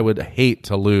 Although I would hate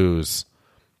to lose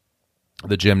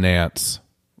the Jim Nantz,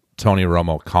 Tony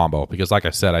Romo combo, because like I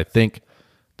said, I think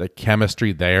the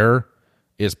chemistry there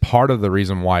is part of the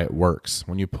reason why it works.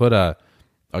 When you put the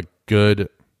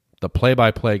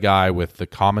play-by-play guy with the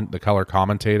color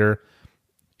commentator,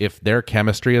 if their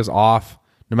chemistry is off,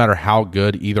 no matter how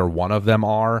good either one of them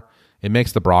are, it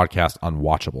makes the broadcast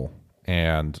unwatchable.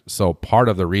 And so part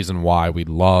of the reason why we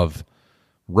love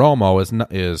Romo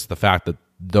is the fact that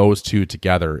those two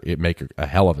together, it make a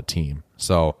hell of a team.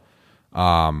 So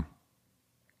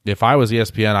if I was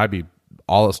ESPN, I'd be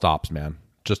all it stops, man,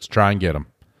 just to try and get him.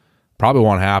 Probably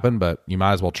won't happen, but you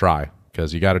might as well try,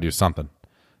 because you got to do something.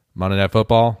 Monday Night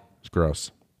Football is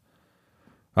gross.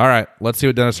 All right, let's see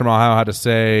what Dennis from Ohio had to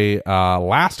say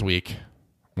last week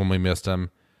when we missed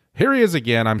him. Here he is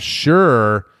again. I'm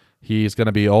sure he's going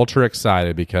to be ultra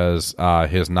excited because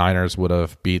his Niners would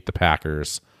have beat the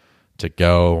Packers to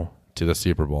go to the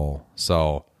Super Bowl.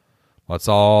 So let's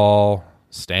all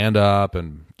stand up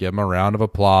and give him a round of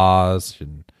applause.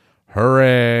 And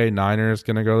hooray, Niners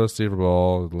going to go to the Super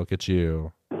Bowl. Look at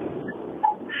you. Woo!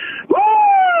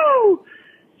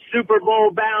 Super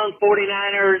Bowl bound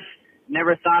 49ers.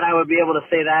 Never thought I would be able to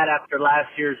say that after last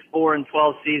year's 4-12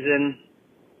 season.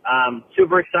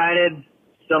 Super excited.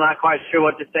 Still not quite sure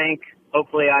what to think.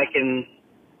 Hopefully I can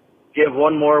give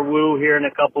one more woo here in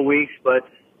a couple weeks, but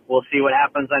we'll see what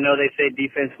happens. I know they say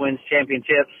defense wins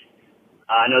championships.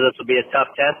 I know this will be a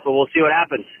tough test, but we'll see what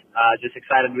happens. Just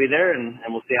excited to be there, and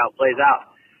we'll see how it plays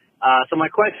out. So my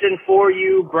question for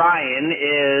you, Brian,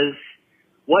 is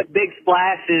what big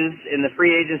splashes in the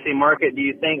free agency market do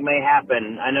you think may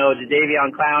happen? I know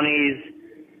Jadeveon Clowney's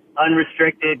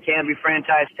unrestricted, can't be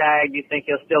franchise tagged. Do you think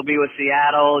he'll still be with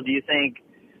Seattle? Do you think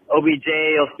OBJ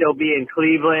will still be in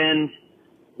Cleveland?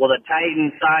 Will the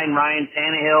Titans sign Ryan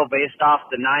Tannehill based off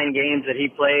the 9 games that he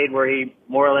played where he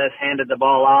more or less handed the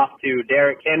ball off to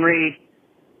Derrick Henry?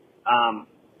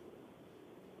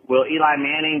 Will Eli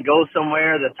Manning go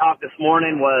somewhere? The talk this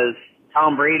morning was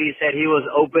Tom Brady said he was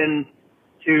open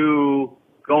to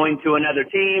going to another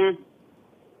team.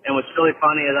 And what's really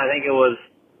funny is I think it was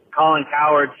Colin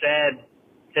Cowherd said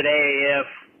today if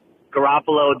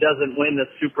Garoppolo doesn't win the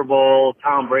Super Bowl,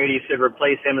 Tom Brady should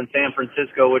replace him in San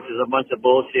Francisco, which is a bunch of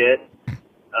bullshit,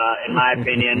 in my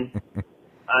opinion.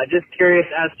 Just curious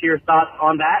as to your thoughts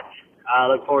on that. I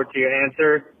look forward to your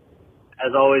answer.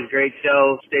 As always, great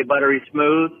show. Stay buttery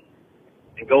smooth.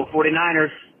 And go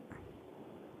 49ers.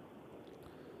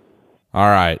 All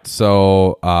right.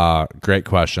 So great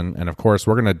question. And, of course,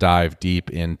 we're going to dive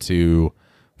deep into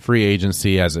free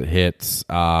agency as it hits.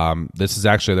 This is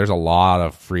actually, there's a lot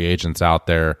of free agents out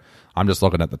there. I'm just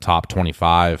looking at the top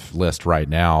 25 list right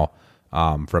now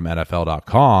from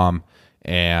NFL.com.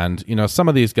 And, some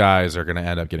of these guys are going to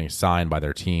end up getting signed by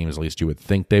their teams. At least you would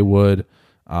think they would.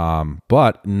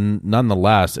 But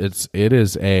nonetheless, it's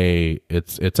a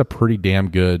pretty damn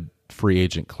good free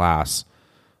agent class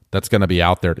that's going to be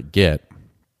out there to get.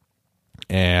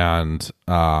 And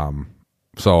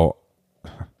so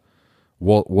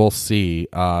we'll see.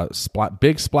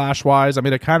 Big splash wise, I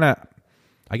mean,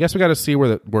 I guess we got to see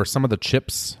where some of the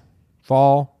chips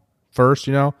fall first.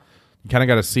 You kind of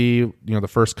got to see the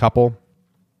first couple.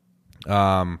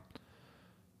 I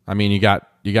mean, you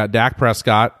got Dak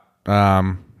Prescott.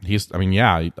 He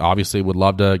obviously would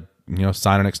love to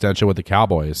sign an extension with the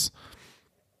Cowboys,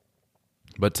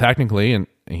 but technically, and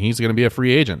he's going to be a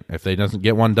free agent if they doesn't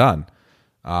get one done.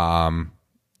 The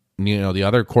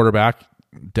other quarterback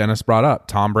Dennis brought up,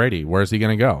 Tom Brady. Where's he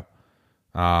going to go?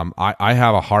 I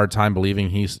have a hard time believing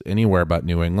he's anywhere but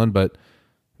New England, but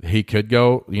he could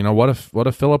go. What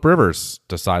if Phillip Rivers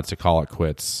decides to call it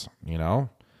quits?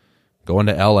 Go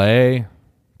into L.A.,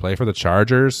 play for the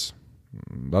Chargers.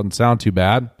 Doesn't sound too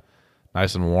bad.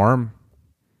 Nice and warm.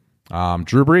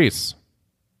 Drew Brees,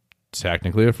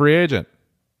 technically a free agent.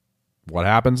 What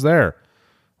happens there?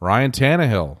 Ryan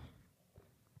Tannehill.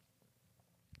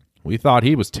 We thought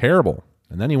he was terrible,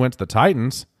 and then he went to the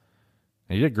Titans,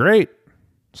 and he did great.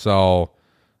 So,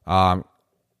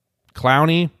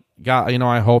 Clowney got.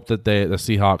 I hope that the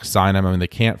Seahawks sign him. I mean, they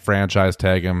can't franchise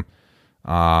tag him.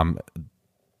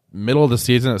 Middle of the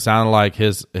season, it sounded like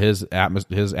his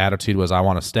attitude was, "I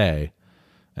want to stay,"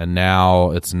 and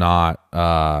now it's not.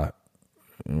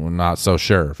 We're not so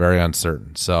sure. Very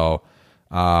uncertain. So,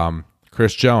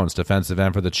 Chris Jones, defensive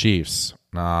end for the Chiefs.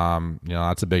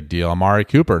 That's a big deal. Amari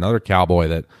Cooper, another Cowboy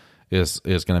that is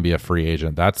going to be a free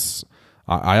agent.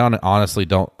 I honestly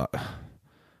don't.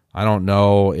 I don't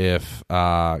know if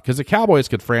because the Cowboys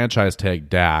could franchise tag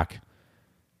Dak,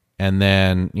 and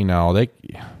then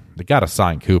they got to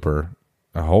sign Cooper,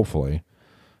 hopefully.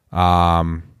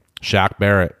 Shaq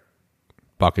Barrett,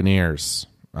 Buccaneers.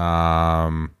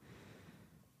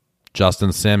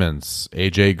 Justin Simmons,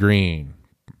 AJ Green,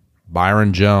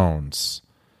 Byron Jones.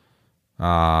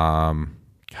 God,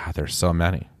 there's so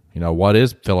many. What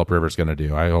is Phillip Rivers going to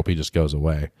do? I hope he just goes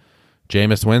away.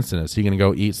 Jameis Winston, is he going to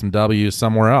go eat some W's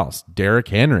somewhere else? Derrick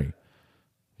Henry,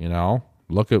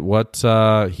 look at what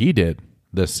he did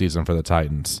this season for the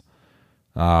Titans.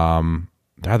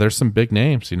 There's some big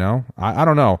names, I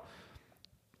don't know.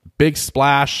 Big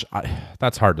splash,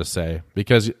 that's hard to say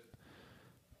because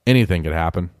anything could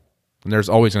happen. And there's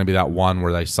always going to be that one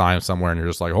where they sign somewhere and you're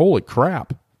just like, holy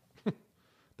crap.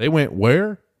 They went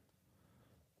where?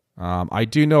 I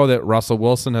do know that Russell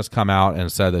Wilson has come out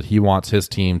and said that he wants his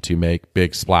team to make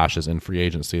big splashes in free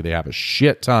agency. They have a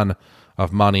shit ton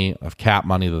of money, of cap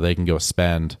money that they can go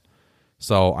spend.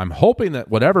 So I'm hoping that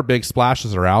whatever big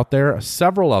splashes are out there,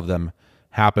 several of them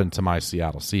happen to my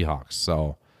Seattle Seahawks.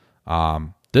 So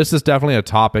this is definitely a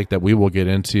topic that we will get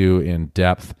into in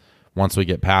depth once we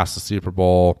get past the Super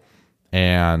Bowl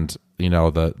and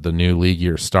the new league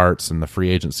year starts and the free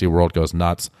agency world goes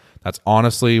nuts. That's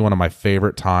honestly one of my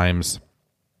favorite times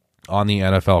on the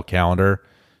NFL calendar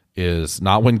is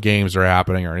not when games are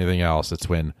happening or anything else. It's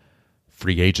when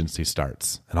free agency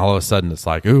starts. And all of a sudden it's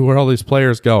like, ooh, where are all these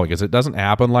players going? Because it doesn't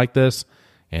happen like this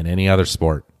in any other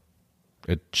sport.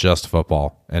 It's just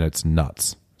football, and it's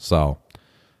nuts. So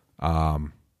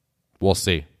we'll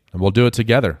see. And we'll do it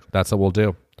together. That's what we'll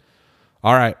do.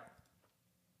 All right.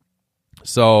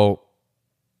 So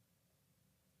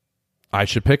I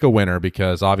should pick a winner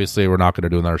because obviously we're not going to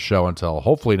do another show until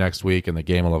hopefully next week, and the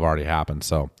game will have already happened.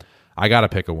 So I got to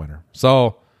pick a winner.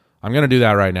 So I'm going to do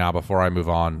that right now before I move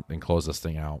on and close this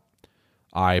thing out.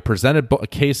 I presented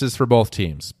cases for both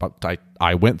teams, but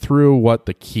I went through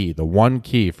the one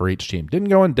key for each team. Didn't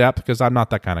go in depth because I'm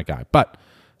not that kind of guy, but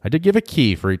I did give a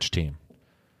key for each team.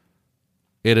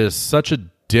 It is such a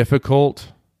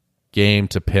difficult game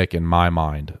to pick in my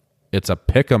mind. It's a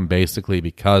pick 'em basically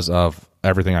because of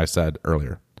everything I said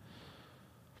earlier.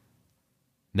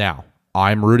 Now,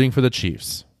 I'm rooting for the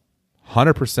Chiefs.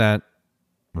 100%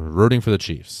 rooting for the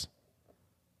Chiefs.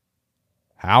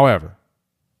 However,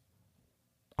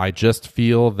 I just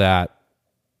feel that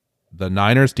the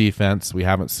Niners defense, we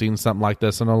haven't seen something like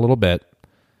this in a little bit.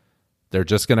 They're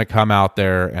just going to come out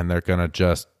there and they're going to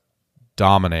just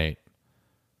dominate.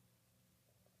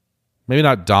 Maybe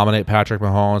not dominate Patrick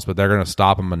Mahomes, but they're going to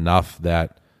stop him enough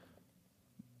that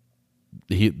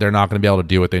they're not going to be able to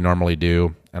do what they normally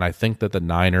do. And I think that the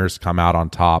Niners come out on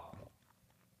top.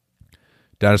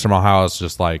 Dennis from Ohio is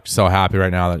just like so happy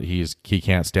right now that he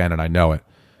can't stand it. I know it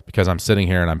because I'm sitting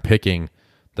here and I'm picking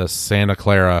the Santa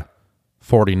Clara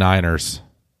 49ers.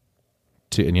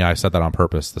 And yeah, I said that on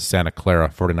purpose, the Santa Clara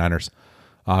 49ers.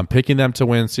 I'm picking them to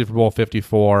win Super Bowl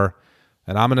 54.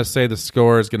 And I'm going to say the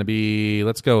score is going to be,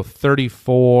 let's go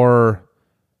 34-21.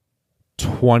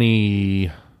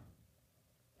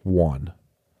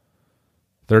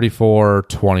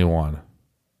 34-21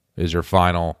 is your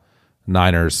final.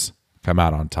 Niners come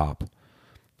out on top.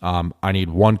 I need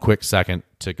one quick second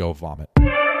to go vomit.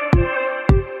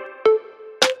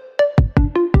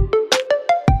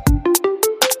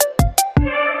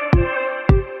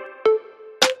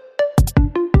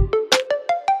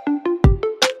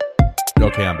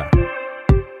 Okay, I'm back.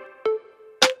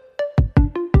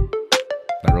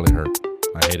 That really hurt.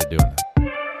 I hated doing that.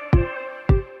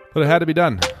 But it had to be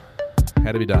done.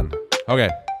 Had to be done. Okay.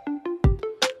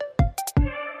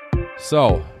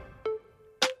 So,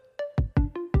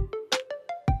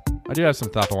 I do have some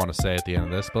stuff I want to say at the end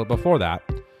of this, but before that,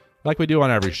 like we do on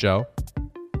every show,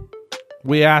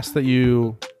 we ask that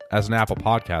you, as an Apple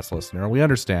Podcast listener, we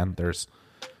understand there's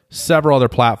several other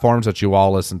platforms that you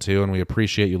all listen to, and we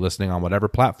appreciate you listening on whatever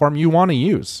platform you want to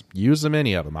use. Use them,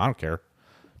 any of them. I don't care.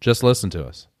 Just listen to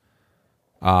us.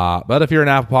 But if you're an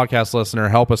Apple Podcast listener,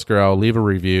 help us grow. Leave a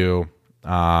review.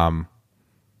 And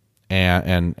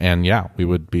yeah, we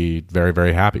would be very,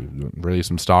 very happy. Release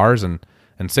some stars and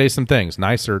say some things,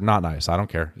 nice or not nice. I don't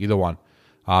care. Either one.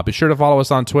 Be sure to follow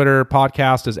us on Twitter.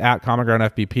 Podcast is at Common Ground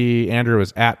FBP. Andrew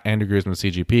is at Andrew Guzman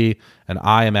CGP. And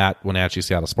I am at Wenatchee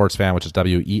Seattle Sports Fan, which is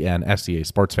WENSCA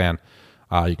Sports Fan.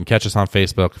 You can catch us on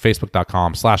Facebook,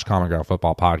 facebook.com/Common Ground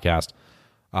Football Podcast.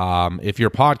 If your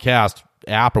podcast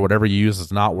app or whatever you use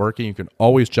is not working, you can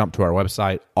always jump to our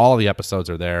website. All of the episodes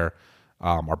are there.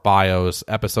 Our bios,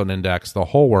 episode index, the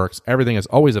whole works. Everything is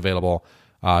always available.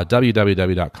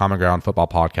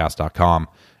 www.commongroundfootballpodcast.com.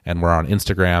 And we're on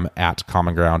Instagram at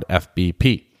Common Ground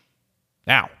FBP.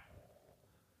 Now,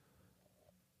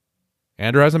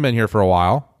 Andrew hasn't been here for a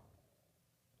while.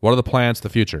 What are the plans for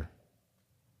the future?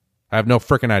 I have no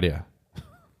freaking idea.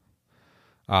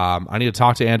 I need to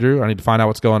talk to Andrew. I need to find out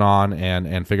what's going on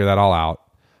and figure that all out.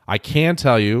 I can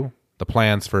tell you the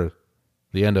plans for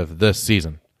the end of this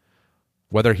season.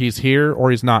 Whether he's here or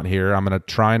he's not here, I'm going to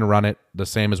try and run it the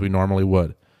same as we normally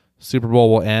would. Super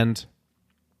Bowl will end,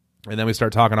 and then we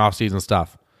start talking off-season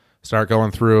stuff. Start going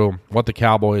through what the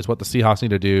Cowboys, what the Seahawks need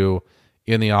to do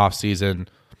in the off-season.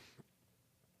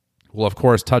 We'll, of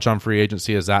course, touch on free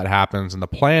agency as that happens, and the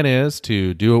plan is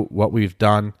to do what we've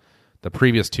done the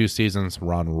previous 2 seasons,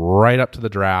 run right up to the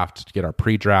draft to get our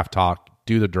pre-draft talk,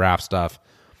 do the draft stuff,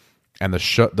 and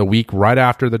the week right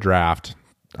after the draft,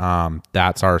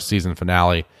 that's our season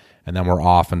finale, and then we're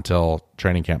off until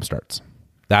training camp starts.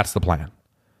 That's the plan.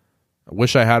 I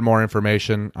wish I had more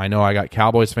information. I know I got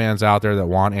Cowboys fans out there that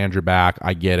want Andrew back.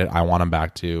 I get it. I want him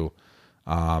back too.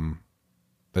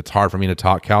 It's hard for me to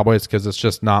talk Cowboys because it's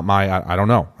just not I don't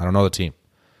know. I don't know the team.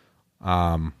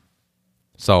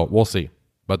 So we'll see.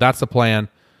 But that's the plan.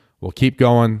 We'll keep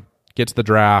going, get to the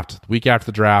draft. The week after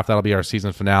the draft, that'll be our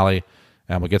season finale,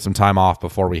 and we'll get some time off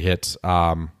before we hit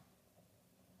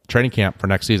training camp for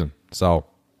next season. So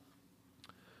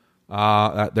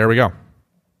there we go.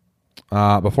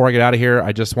 Before I get out of here,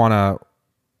 I just want to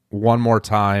one more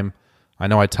time. I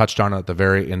know I touched on it at the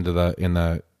very end of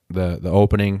the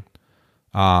opening.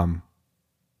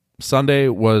 Sunday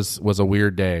was a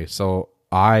weird day. So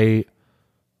I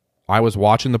was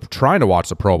trying to watch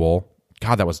the Pro Bowl.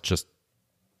 God,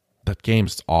 that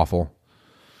game's awful.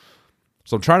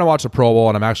 So I'm trying to watch the Pro Bowl,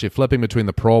 and I'm actually flipping between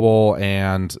the Pro Bowl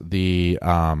and the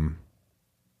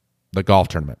golf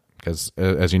tournament. Because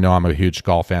as you know, I'm a huge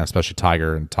golf fan, especially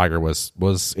Tiger, and Tiger was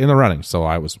in the running, so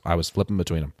I was flipping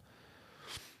between them.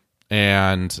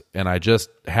 And I just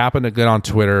happened to get on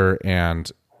Twitter,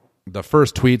 and the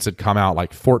first tweets had come out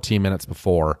like 14 minutes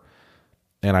before,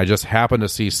 and I just happened to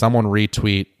see someone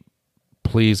retweet,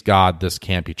 "Please God, this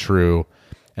can't be true,"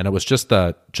 and it was just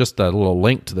a little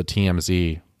link to the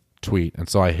TMZ tweet, and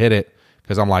so I hit it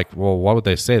because I'm like, well, why would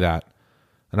they say that?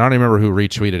 And I don't even remember who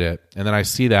retweeted it. And then I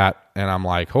see that, and I'm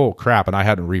like, oh, crap, and I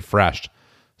hadn't refreshed.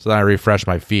 So then I refreshed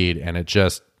my feed, and it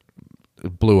just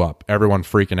blew up. Everyone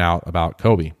freaking out about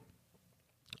Kobe.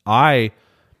 I'm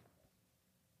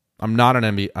not a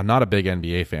big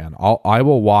NBA fan. I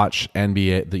will watch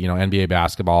NBA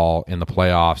basketball in the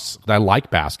playoffs. I like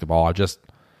basketball. I'm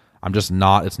just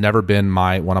not. It's never been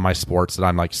one of my sports that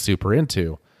I'm like super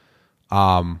into.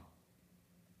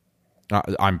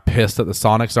 I'm pissed that the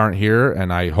Sonics aren't here,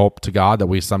 and I hope to God that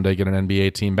we someday get an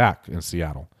NBA team back in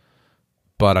Seattle.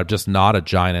 But I'm just not a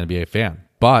giant NBA fan.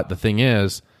 But the thing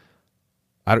is,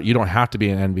 you don't have to be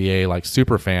an NBA like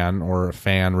super fan or a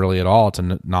fan really at all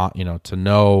to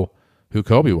know who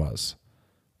Kobe was.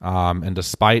 And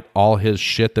despite all his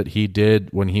shit that he did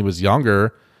when he was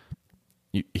younger,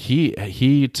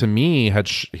 he to me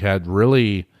had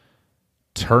really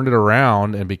turned it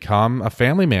around and become a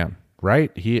family man.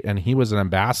 Right? He was an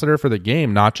ambassador for the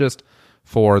game, not just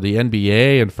for the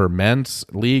NBA and for men's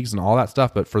leagues and all that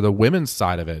stuff, but for the women's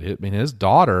side of it. I mean, his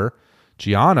daughter,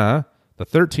 Gianna, the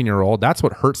 13-year-old, that's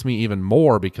what hurts me even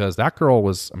more because that girl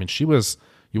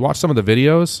you watch some of the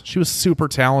videos, she was super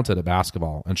talented at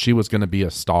basketball, and she was going to be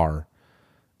a star.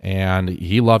 And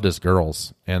he loved his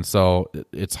girls. And so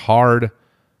it's hard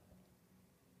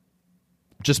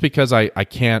just because I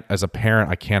can't, as a parent,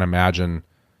 I can't imagine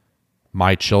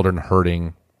my children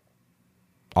hurting.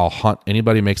 I'll hunt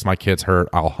anybody who makes my kids hurt.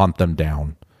 I'll hunt them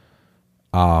down.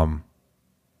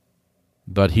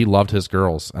 But he loved his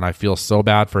girls, and I feel so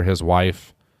bad for his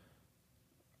wife.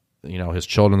 You know, his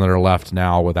children that are left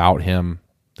now without him,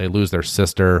 they lose their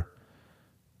sister.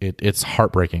 It's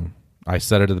heartbreaking. I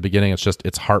said it at the beginning.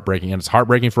 It's heartbreaking, and it's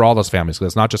heartbreaking for all those families,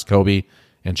 because it's not just Kobe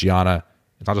and Gianna.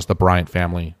 It's not just the Bryant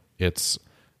family. It's,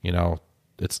 you know,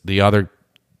 it's the other,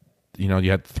 you know,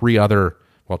 you had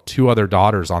two other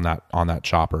daughters on that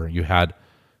chopper. You had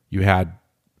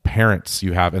parents,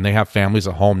 and they have families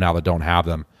at home now that don't have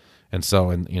them. And so,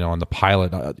 in the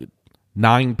pilot,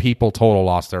 9 people total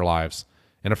lost their lives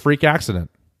in a freak accident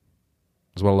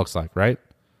is what it looks like, right?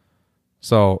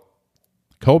 So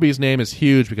Kobe's name is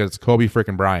huge because it's Kobe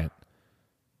freaking Bryant.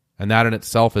 And that in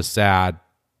itself is sad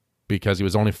because he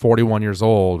was only 41 years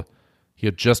old. He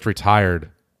had just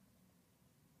retired,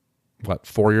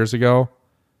 4 years ago?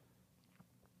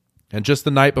 And just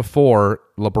the night before,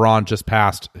 LeBron just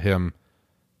passed him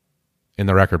in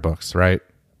the record books, right?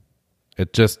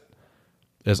 It just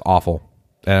is awful.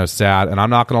 And it was sad. And I'm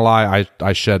not going to lie,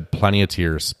 I shed plenty of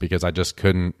tears because I just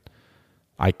couldn't,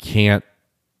 I can't,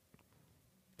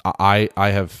 I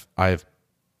have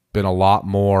been a lot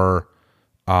more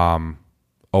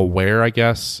aware, I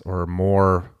guess, or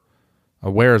more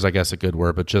aware is, I guess, a good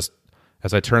word, but just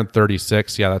as I turned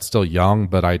 36, yeah, that's still young,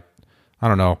 but I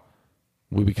don't know.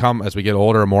 We become, as we get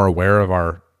older, more aware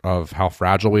of how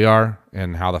fragile we are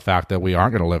and how the fact that we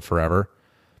aren't going to live forever.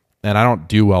 And I don't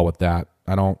do well with that.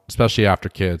 I don't, especially after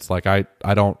kids. Like I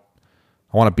want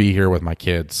to be here with my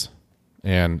kids,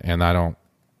 and I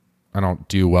don't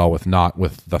do well with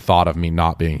the thought of me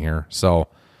not being here. So,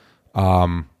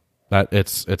 that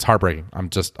it's heartbreaking. I'm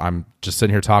just sitting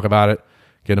here talking about it,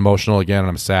 get emotional again, and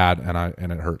I'm sad,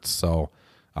 and it hurts. So,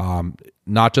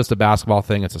 not just a basketball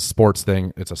thing, it's a sports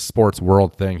thing. It's a sports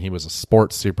world thing. He was a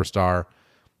sports superstar.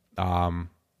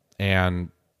 And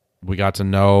we got to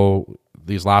know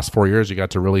these last 4 years, you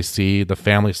got to really see the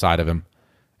family side of him,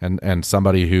 and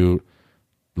somebody who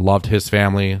loved his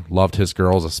family, loved his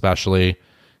girls especially.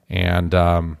 And,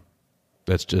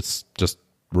 it's just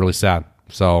really sad.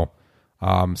 So,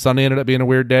 Sunday ended up being a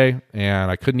weird day,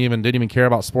 and I didn't even care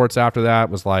about sports after that. It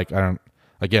was like, I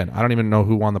don't even know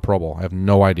who won the Pro Bowl. I have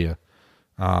no idea.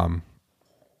 And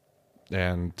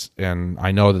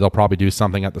I know that they'll probably do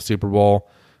something at the Super Bowl.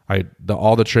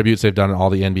 All the tributes they've done at all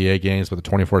the NBA games with the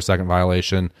 24-second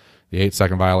violation, the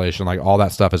 8-second violation, like all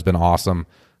that stuff has been awesome.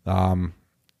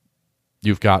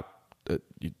 You've got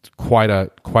quite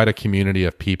a community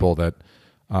of people that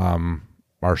are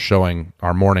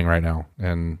mourning right now,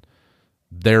 and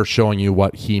they're showing you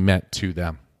what he meant to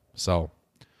them. So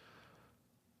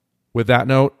with that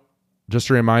note, just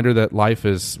a reminder that life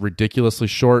is ridiculously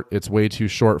short. It's way too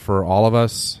short for all of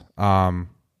us.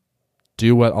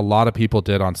 Do what a lot of people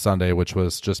did on Sunday, which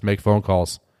was just make phone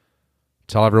calls.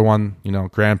 Tell everyone,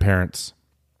 grandparents.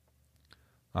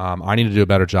 I need to do a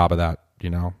better job of that,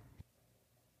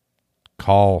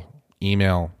 Call,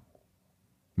 email.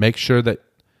 Make sure that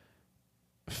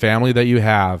family that you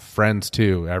have, friends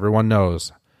too, everyone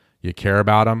knows you care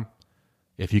about them.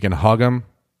 If you can hug them,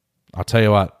 I'll tell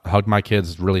you what, hug my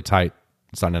kids really tight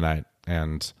Sunday night,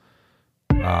 and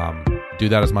do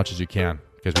that as much as you can,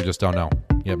 because we just don't know.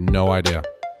 You have no idea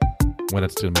when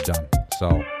it's going to be done.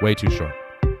 So way too short.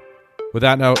 With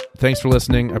that note, thanks for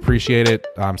listening. Appreciate it.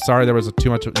 I'm sorry there was a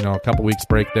couple weeks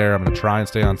break there. I'm going to try and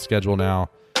stay on schedule now.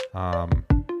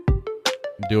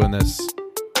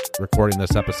 Recording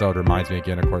this episode reminds me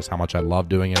again, of course, how much I love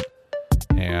doing it.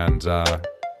 And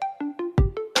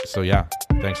so yeah,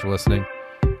 thanks for listening.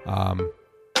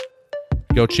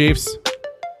 Go Chiefs.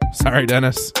 Sorry,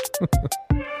 Dennis.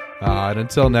 And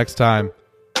until next time,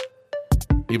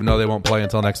 even though they won't play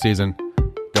until next season,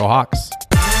 go Hawks.